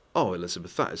 Oh,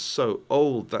 Elizabeth, that is so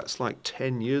old. That's like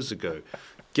 10 years ago.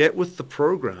 Get with the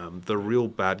program. The real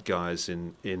bad guys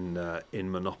in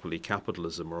monopoly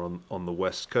capitalism are on the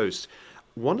West Coast.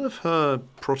 One of her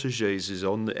proteges is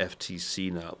on the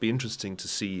FTC now. It'll be interesting to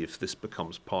see if this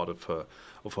becomes part of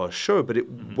her show, but it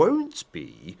won't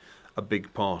be a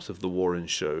big part of the Warren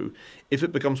show if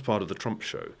it becomes part of the Trump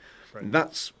show. Right. And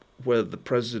that's where the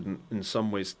president, in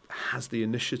some ways, has the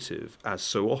initiative, as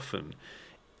so often.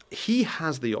 He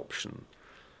has the option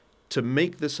to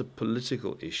make this a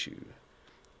political issue.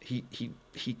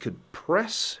 He could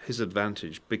press his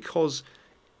advantage, because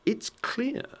it's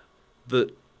clear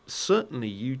that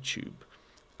certainly YouTube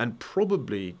and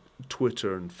probably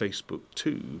Twitter and Facebook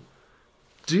too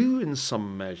do in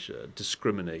some measure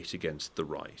discriminate against the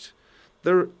right.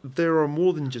 There are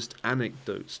more than just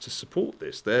anecdotes to support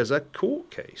this. There's a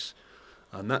court case,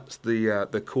 and that's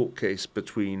the court case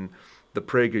between the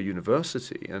Prager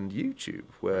University and YouTube,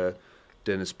 where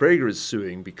Dennis Prager is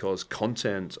suing because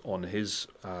content on his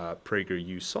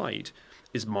PragerU site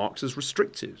is marked as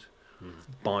restricted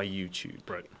by YouTube,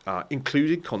 Right.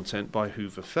 Including content by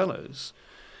Hoover Fellows,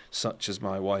 such as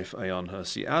my wife Ayaan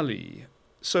Hirsi Ali.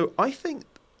 So I think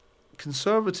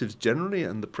conservatives generally,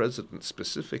 and the president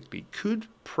specifically, could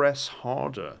press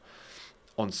harder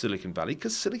on Silicon Valley,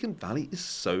 because Silicon Valley is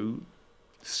so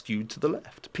skewed to the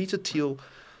left. Peter Thiel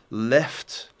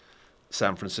left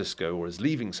San Francisco, or is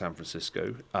leaving San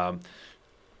Francisco.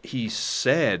 He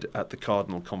said at the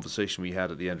Cardinal conversation we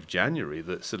had at the end of January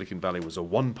that Silicon Valley was a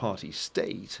one-party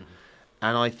state.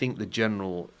 And I think the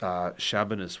general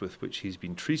shabbiness with which he's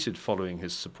been treated following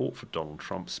his support for Donald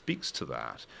Trump speaks to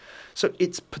that. So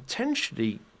it's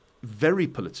potentially very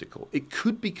political. It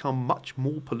could become much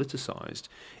more politicized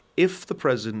if the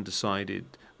president decided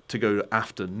to go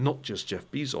after not just Jeff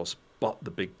Bezos, but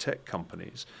the big tech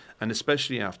companies, and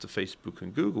especially after Facebook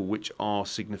and Google, which are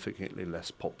significantly less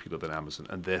popular than Amazon,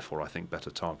 and therefore, I think, better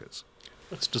targets.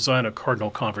 Let's design a cardinal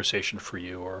conversation for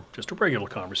you, or just a regular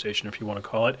conversation, if you want to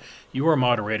call it. You are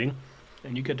moderating,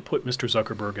 and you get to put Mr.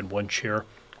 Zuckerberg in one chair.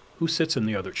 Who sits in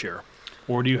the other chair?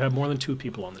 Or do you have more than two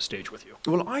people on the stage with you?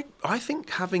 Well, I think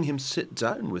having him sit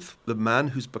down with the man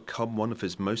who's become one of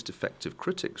his most effective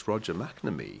critics, Roger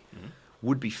McNamee,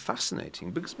 would be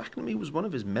fascinating, because McNamee was one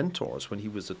of his mentors when he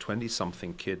was a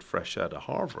 20-something kid fresh out of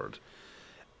Harvard.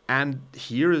 And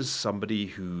here is somebody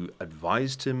who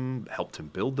advised him, helped him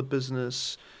build the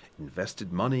business,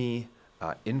 invested money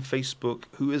in Facebook,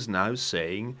 who is now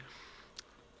saying,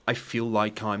 I feel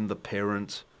like I'm the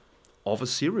parent of a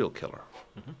serial killer.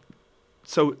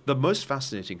 So the most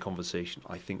fascinating conversation,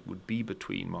 I think, would be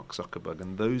between Mark Zuckerberg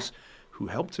and those who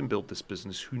helped him build this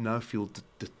business, who now feel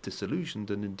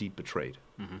disillusioned and indeed betrayed.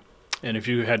 And if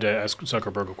you had to ask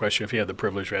Zuckerberg a question, if you had the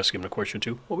privilege of asking him a question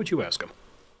too, what would you ask him?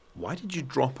 Why did you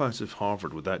drop out of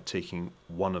Harvard without taking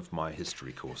one of my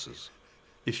history courses?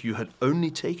 If you had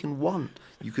only taken one,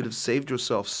 you could have saved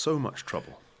yourself so much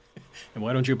trouble. And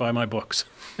why don't you buy my books?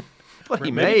 Well,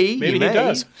 he Maybe may. he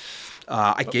does.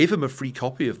 I gave him a free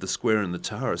copy of The Square and the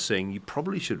Tower, saying you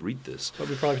probably should read this. But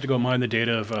we probably have to go mine the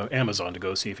data of Amazon to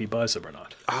go see if he buys them or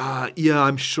not. Yeah,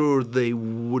 I'm sure they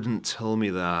wouldn't tell me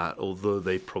that, although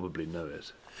they probably know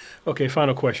it. Okay,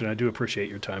 final question. I do appreciate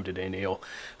your time today, Neil.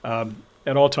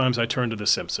 At all times, I turn to The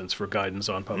Simpsons for guidance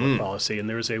on public policy, and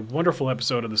there is a wonderful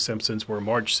episode of The Simpsons where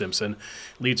Marge Simpson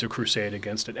leads a crusade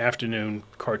against an afternoon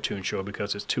cartoon show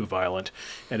because it's too violent,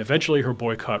 and eventually her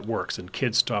boycott works, and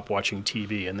kids stop watching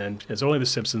TV, and then, as only The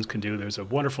Simpsons can do, there's a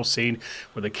wonderful scene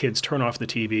where the kids turn off the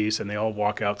TVs, and they all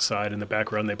walk outside. In the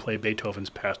background, they play Beethoven's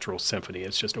Pastoral Symphony.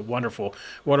 It's just a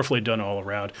wonderfully done all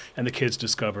around, and the kids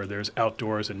discover there's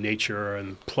outdoors and nature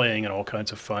and playing and all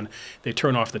kinds of fun. They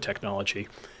turn off the technology.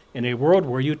 In a world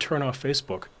where you turn off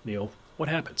Facebook, Neil, what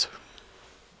happens?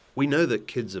 We know that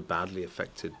kids are badly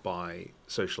affected by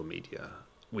social media.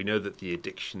 We know that the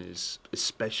addiction is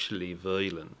especially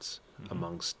virulent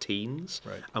amongst teens.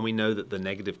 Right. And we know that the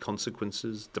negative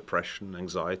consequences, depression,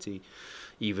 anxiety,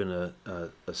 even a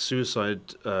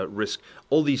suicide risk,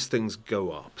 all these things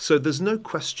go up. So there's no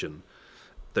question,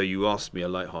 though you asked me a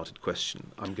lighthearted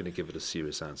question, I'm going to give it a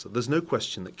serious answer. There's no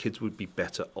question that kids would be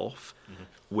better off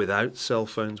without cell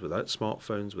phones, without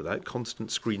smartphones, without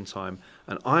constant screen time.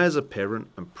 And I, as a parent,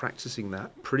 am practicing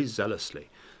that pretty zealously.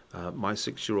 My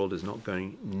 6-year-old is not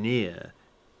going near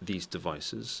these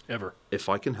devices. Ever. If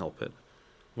I can help it.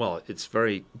 Well, it's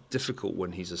very difficult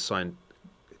when he's assigned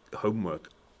homework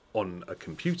on a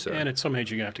computer. And at some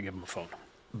age, you're going to have to give him a phone.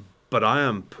 But I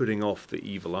am putting off the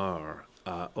evil hour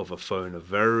of a phone a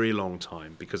very long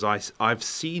time, because I've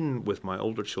seen with my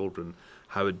older children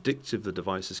how addictive the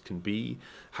devices can be,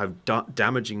 how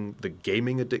damaging the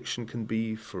gaming addiction can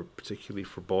be, particularly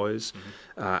for boys,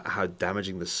 how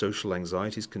damaging the social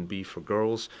anxieties can be for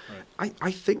girls. Right.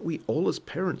 I think we all as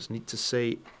parents need to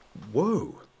say,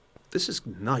 whoa, this is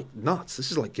nuts.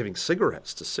 This is like giving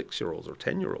cigarettes to 6-year-olds or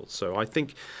 10-year-olds. So I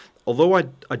think, although I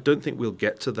don't think we'll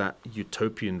get to that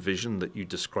utopian vision that you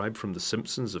described from The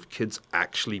Simpsons of kids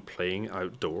actually playing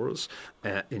outdoors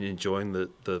and enjoying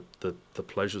the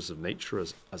pleasures of nature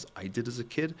as I did as a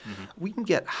kid, we can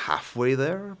get halfway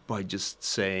there by just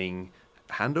saying,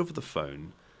 hand over the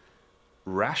phone,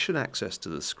 ration access to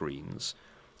the screens,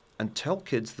 and tell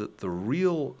kids that the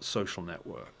real social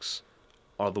networks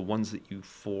are the ones that you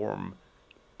form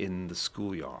in the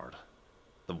schoolyard,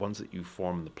 the ones that you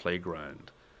form in the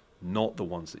playground, not the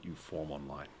ones that you form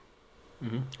online.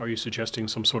 Are you suggesting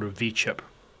some sort of V-chip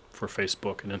for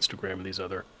Facebook and Instagram and these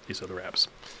other apps?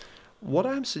 What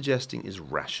I'm suggesting is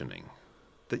rationing,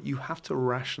 that you have to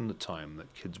ration the time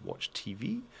that kids watch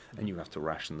TV, and you have to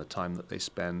ration the time that they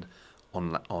spend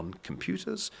on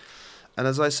computers. And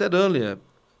as I said earlier,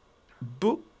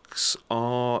 books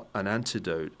are an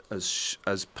antidote as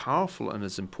powerful and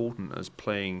as important as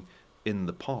playing in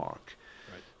the park.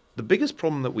 The biggest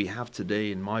problem that we have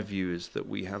today, in my view, is that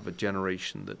we have a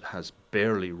generation that has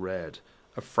barely read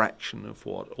a fraction of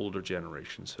what older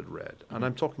generations had read. And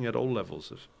I'm talking at all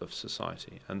levels of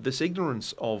society. And this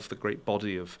ignorance of the great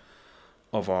body of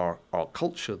our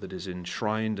culture that is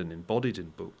enshrined and embodied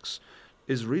in books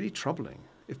is really troubling.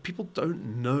 If people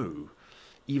don't know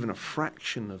even a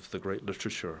fraction of the great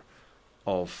literature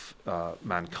of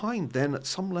mankind, then at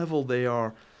some level they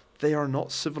are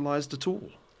not civilized at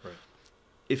all.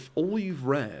 If all you've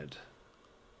really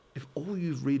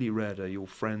read are your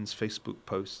friends' Facebook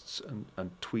posts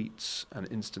and tweets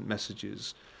and instant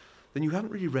messages, then you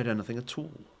haven't really read anything at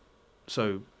all.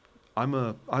 So I'm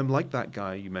like that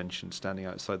guy you mentioned standing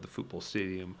outside the football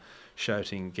stadium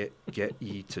shouting, get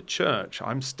ye to church.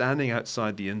 I'm standing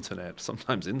outside the internet,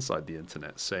 sometimes inside the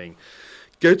internet, saying,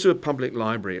 go to a public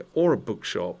library or a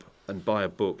bookshop and buy a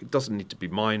book. It doesn't need to be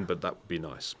mine, but that would be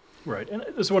nice. Right. And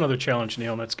there's one other challenge,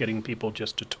 Neil, and that's getting people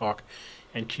just to talk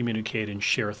and communicate and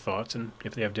share thoughts. And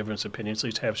if they have different opinions, at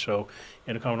least have so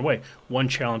in a common way. One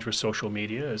challenge with social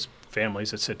media is families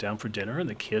that sit down for dinner and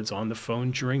the kids on the phone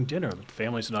during dinner.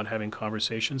 Families are not having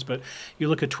conversations. But you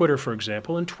look at Twitter, for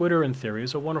example, and Twitter, in theory,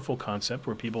 is a wonderful concept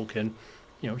where people can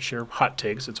share hot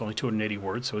takes. It's only 280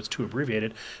 words, so it's too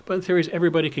abbreviated. But in theory,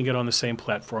 everybody can get on the same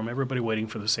platform, everybody waiting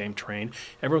for the same train.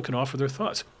 Everyone can offer their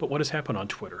thoughts. But what has happened on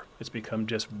Twitter? It's become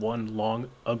just one long,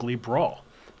 ugly brawl.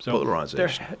 So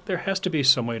Polarization. there has to be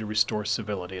some way to restore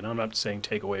civility, and I'm not saying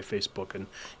take away Facebook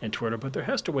and Twitter, but there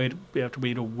has to be a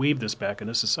way to weave this back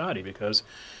into society, because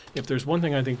if there's one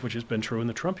thing I think which has been true in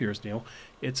the Trump years, Neil,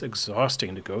 it's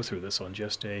exhausting to go through this on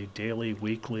just a daily,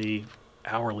 weekly,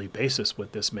 hourly basis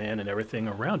with this man and everything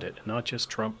around it. Not just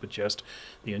Trump, but just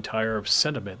the entire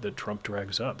sentiment that Trump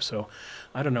drags up. So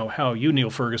I don't know how you, Neil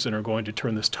Ferguson, are going to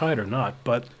turn this tide or not,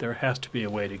 but there has to be a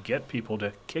way to get people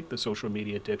to kick the social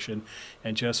media addiction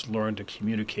and just learn to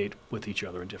communicate with each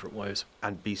other in different ways.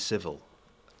 And be civil.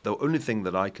 The only thing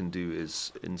that I can do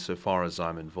is, insofar as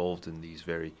I'm involved in these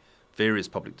various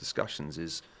public discussions,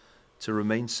 is to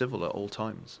remain civil at all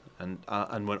times.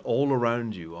 And when all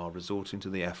around you are resorting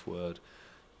to the F word,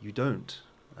 you don't.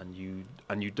 And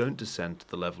you don't descend to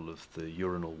the level of the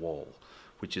urinal wall,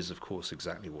 which is, of course,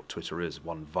 exactly what Twitter is,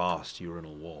 one vast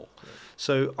urinal wall. Right.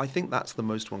 So I think that's the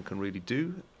most one can really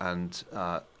do. And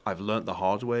I've learnt the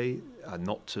hard way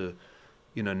not to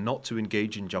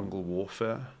engage in jungle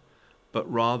warfare,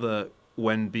 but rather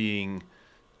when being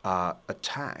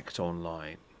attacked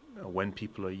online, when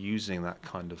people are using that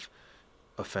kind of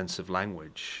offensive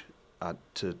language,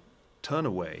 to turn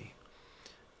away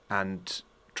and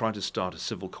try to start a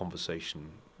civil conversation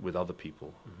with other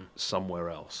people somewhere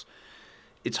else.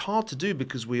 It's hard to do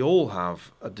because we all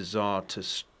have a desire to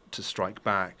strike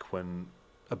back when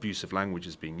abusive language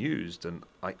is being used, and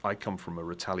I come from a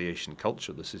retaliation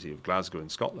culture, the city of Glasgow in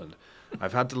Scotland.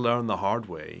 I've had to learn the hard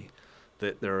way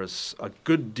that there is a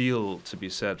good deal to be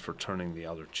said for turning the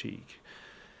other cheek.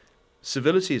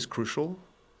 Civility is crucial.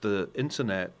 The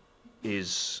internet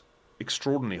is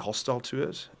extraordinarily hostile to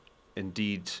it.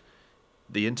 Indeed,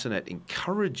 the internet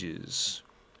encourages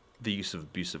the use of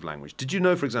abusive language. Did you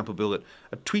know, for example, Bill, that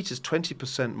a tweet is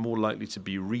 20% more likely to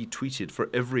be retweeted for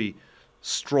every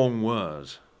strong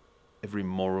word, every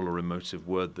moral or emotive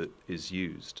word that is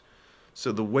used?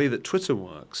 So the way that Twitter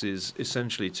works is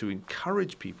essentially to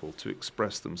encourage people to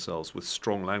express themselves with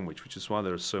strong language, which is why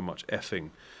there is so much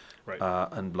effing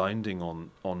and blinding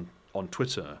on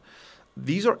Twitter.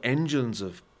 These are engines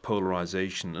of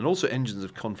polarization and also engines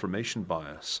of confirmation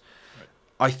bias. Right.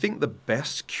 I think the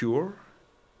best cure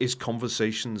is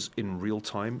conversations in real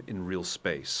time, in real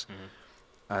space.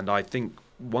 Mm-hmm. And I think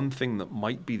one thing that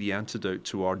might be the antidote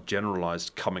to our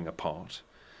generalized coming apart,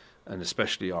 and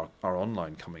especially our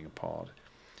online coming apart,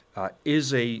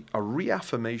 is a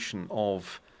reaffirmation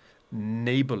of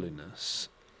neighborliness,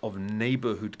 of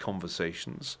neighborhood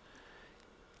conversations.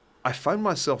 I found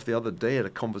myself the other day at a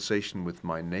conversation with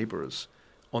my neighbors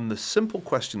on the simple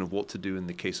question of what to do in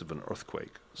the case of an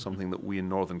earthquake, something that we in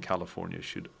Northern California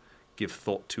should give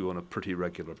thought to on a pretty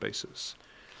regular basis.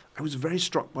 I was very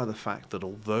struck by the fact that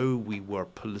although we were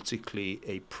politically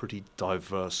a pretty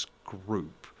diverse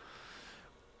group,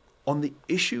 on the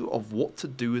issue of what to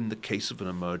do in the case of an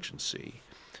emergency,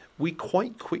 we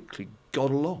quite quickly got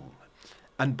along.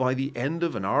 And by the end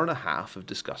of an hour and a half of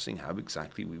discussing how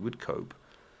exactly we would cope,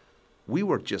 we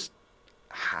were just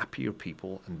happier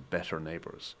people and better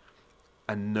neighbors.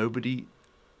 And nobody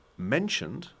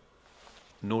mentioned,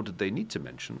 nor did they need to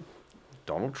mention,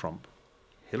 Donald Trump,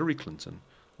 Hillary Clinton,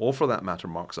 or for that matter,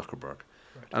 Mark Zuckerberg.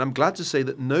 Right. And I'm glad to say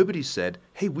that nobody said,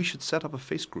 hey, we should set up a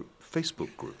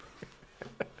Facebook group.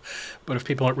 But if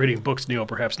people aren't reading books, Neil,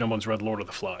 perhaps no one's read Lord of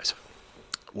the Flies.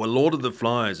 Well, Lord of the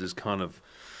Flies is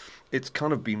it's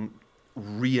been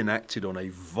reenacted on a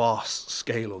vast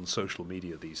scale on social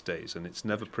media these days, and it's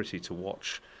never pretty to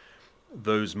watch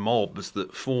those mobs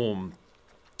that form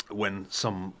when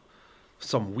some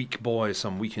weak boy,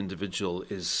 some weak individual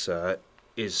is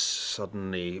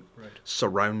suddenly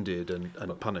surrounded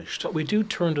and punished. But we do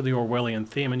turn to the Orwellian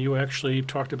theme, and you actually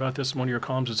talked about this in one of your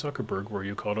columns at Zuckerberg, where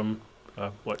you called him,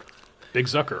 Big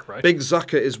Zucker, right? Big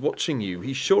Zucker is watching you.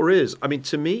 He sure is. I mean,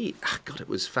 to me, God, it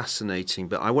was fascinating.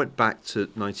 But I went back to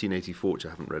 1984, which I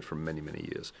haven't read for many, many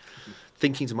years,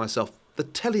 thinking to myself, the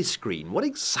telescreen. What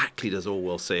exactly does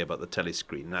Orwell say about the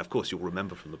telescreen? Now, of course, you'll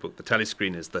remember from the book, the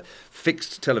telescreen is the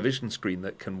fixed television screen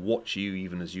that can watch you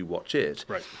even as you watch it.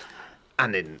 Right.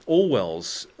 And in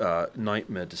Orwell's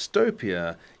nightmare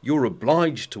dystopia, you're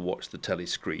obliged to watch the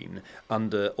telescreen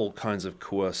under all kinds of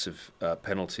coercive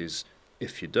penalties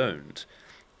if you don't.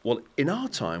 Well, in our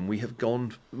time, we have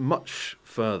gone much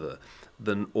further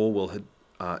than Orwell had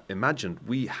imagined.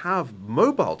 We have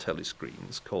mobile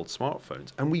telescreens called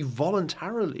smartphones, and we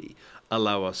voluntarily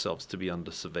allow ourselves to be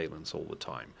under surveillance all the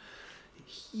time.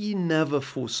 He never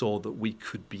foresaw that we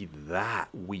could be that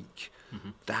weak,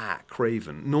 that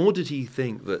craven, nor did he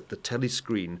think that the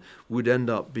telescreen would end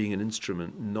up being an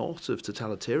instrument not of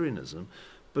totalitarianism,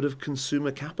 but of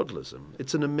consumer capitalism.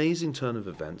 It's an amazing turn of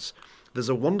events. There's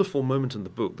a wonderful moment in the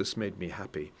book, this made me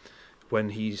happy, when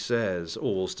he says,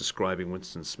 Orwell's describing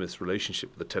Winston Smith's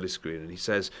relationship with the telescreen, and he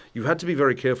says, you had to be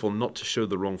very careful not to show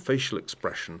the wrong facial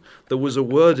expression. There was a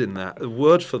word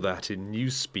for that in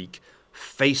Newspeak,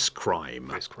 face crime.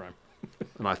 Face crime.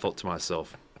 And I thought to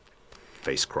myself,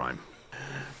 face crime.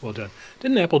 Well done.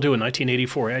 Didn't Apple do a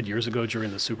 1984 ad years ago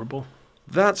during the Super Bowl?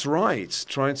 That's right,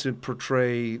 trying to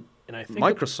portray And I think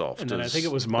Microsoft. And then I think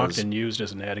it was mocked and used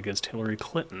as an ad against Hillary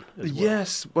Clinton as well.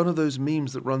 Yes, one of those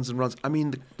memes that runs and runs. I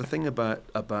mean, the thing about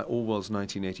Orwell's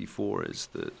 1984 is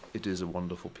that it is a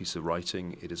wonderful piece of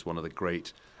writing. It is one of the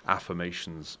great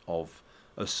affirmations of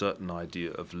a certain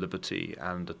idea of liberty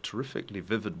and a terrifically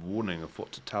vivid warning of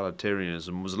what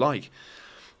totalitarianism was like.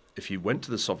 If you went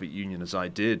to the Soviet Union, as I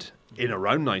did, in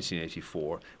around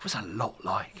 1984, it was a lot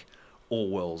like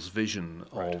Orwell's vision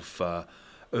of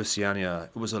Oceania.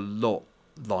 It was a lot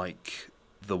like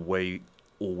the way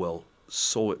Orwell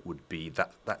saw it would be,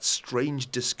 that strange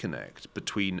disconnect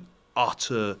between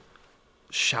utter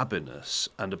shabbiness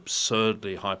and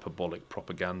absurdly hyperbolic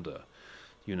propaganda.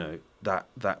 You know, that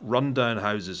run-down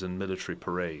houses and military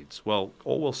parades. Well,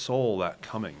 Orwell saw all that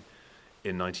coming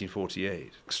in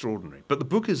 1948. Extraordinary. But the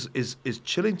book is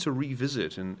chilling to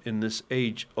revisit in this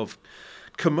age of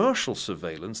commercial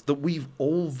surveillance that we've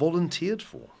all volunteered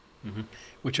for. Mm-hmm.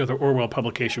 Which other Orwell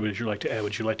publication would you like to add?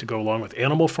 Would you like to go along with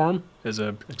Animal Farm as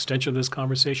an extension of this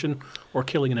conversation, or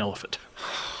Killing an Elephant?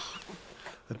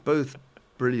 They're both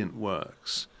brilliant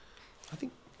works. I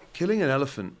think Killing an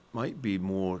Elephant might be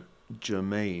more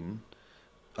germane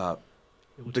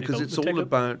because it's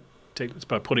about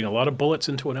putting a lot of bullets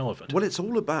into an elephant. Well, it's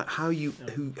all about how you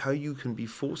can be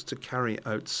forced to carry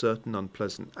out certain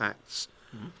unpleasant acts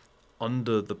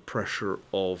under the pressure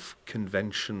of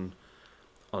convention,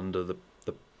 under the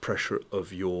pressure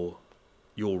of your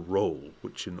role,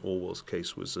 which in Orwell's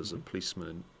case was as a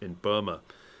policeman in Burma.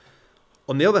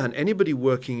 On the other hand, anybody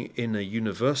working in a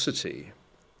university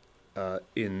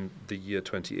in the year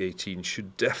 2018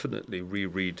 should definitely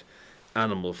reread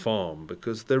Animal Farm,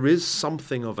 because there is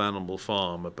something of Animal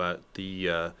Farm about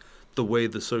the way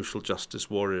the social justice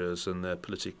warriors and their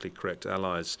politically correct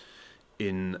allies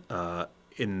in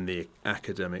the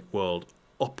academic world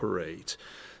operate.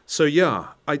 So yeah,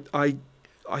 I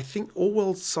think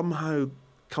Orwell somehow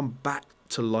come back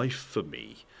to life for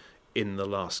me in the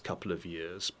last couple of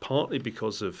years, partly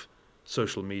because of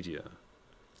social media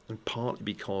and partly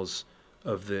because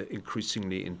of the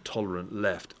increasingly intolerant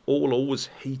left. Orwell always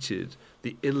hated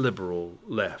the illiberal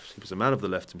left. He was a man of the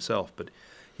left himself, but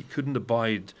he couldn't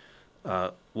abide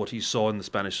what he saw in the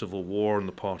Spanish Civil War on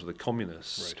the part of the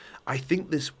communists. Right. I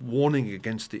think this warning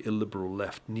against the illiberal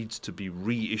left needs to be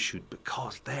reissued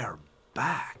because they're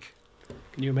back.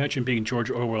 Can you imagine being George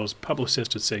Orwell's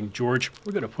publicist and saying, George,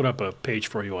 we're going to put up a page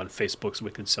for you on Facebook so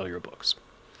we can sell your books?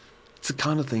 It's the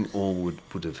kind of thing Orwell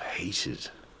would have hated.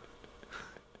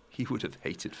 He would have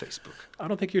hated Facebook. I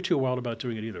don't think you're too wild about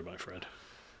doing it either, my friend.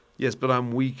 Yes, but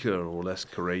I'm weaker or less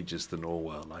courageous than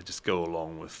Orwell. I just go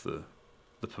along with the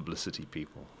publicity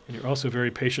people. And you're also very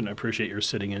patient. I appreciate your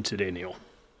sitting in today, Neil.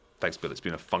 Thanks, Bill. It's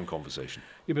been a fun conversation.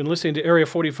 You've been listening to Area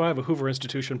 45, a Hoover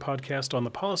Institution podcast on the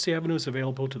policy avenues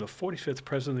available to the 45th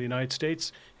President of the United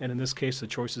States, and in this case, the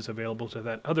choices available to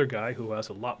that other guy who has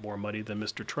a lot more money than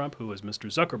Mr. Trump, who is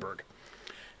Mr. Zuckerberg.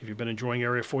 If you've been enjoying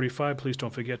Area 45, please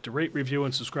don't forget to rate, review,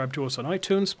 and subscribe to us on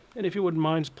iTunes. And if you wouldn't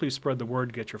mind, please spread the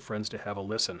word, get your friends to have a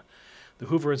listen. The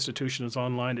Hoover Institution is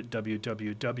online at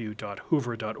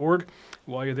www.hoover.org.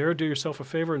 While you're there, do yourself a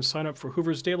favor and sign up for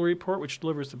Hoover's Daily Report, which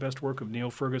delivers the best work of Neil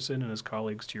Ferguson and his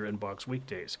colleagues to your inbox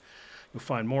weekdays. You'll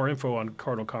find more info on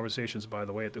Cardinal Conversations, by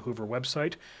the way, at the Hoover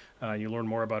website. You'll learn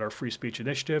more about our free speech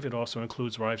initiative. It also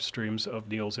includes live streams of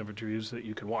Neil's interviews that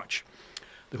you can watch.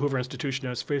 The Hoover Institution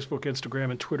has Facebook, Instagram,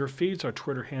 and Twitter feeds. Our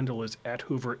Twitter handle is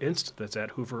 @HooverInst. That's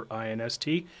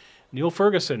 @HooverInst. Neil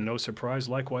Ferguson, no surprise,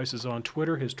 likewise is on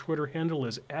Twitter. His Twitter handle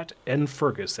is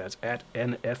 @NFergus. That's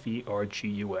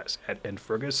 @NFERGUS,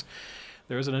 @NFergus.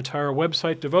 There's an entire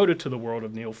website devoted to the world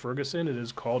of Neil Ferguson. It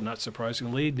is called, not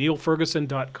surprisingly,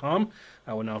 neilferguson.com.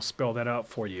 I will now spell that out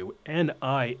for you.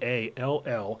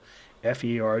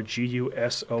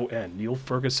 NIALLFERGUSON,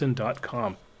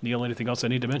 neilferguson.com. Neil, anything else I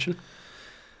need to mention?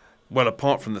 Well,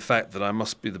 apart from the fact that I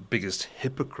must be the biggest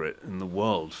hypocrite in the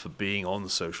world for being on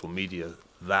social media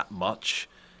that much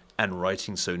and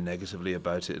writing so negatively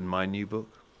about it in my new book.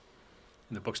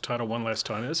 And the book's title one last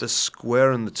time is? The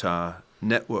Square and the Tower,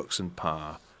 Networks and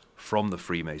Power, from the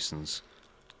Freemasons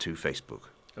to Facebook.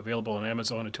 Available on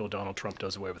Amazon until Donald Trump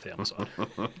does away with Amazon.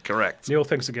 Correct. Neil,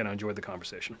 thanks again. I enjoyed the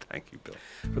conversation. Thank you, Bill.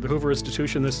 For the Hoover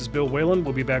Institution, this is Bill Whalen.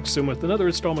 We'll be back soon with another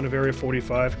installment of Area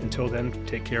 45. Until then,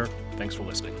 take care. Thanks for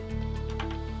listening.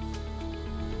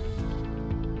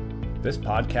 This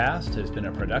podcast has been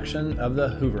a production of the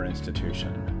Hoover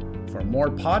Institution. For more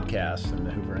podcasts from the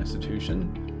Hoover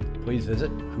Institution, please visit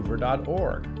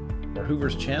hoover.org or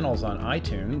Hoover's channels on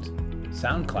iTunes,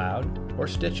 SoundCloud, or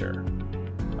Stitcher.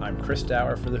 I'm Chris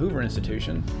Dower for the Hoover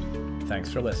Institution.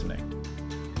 Thanks for listening.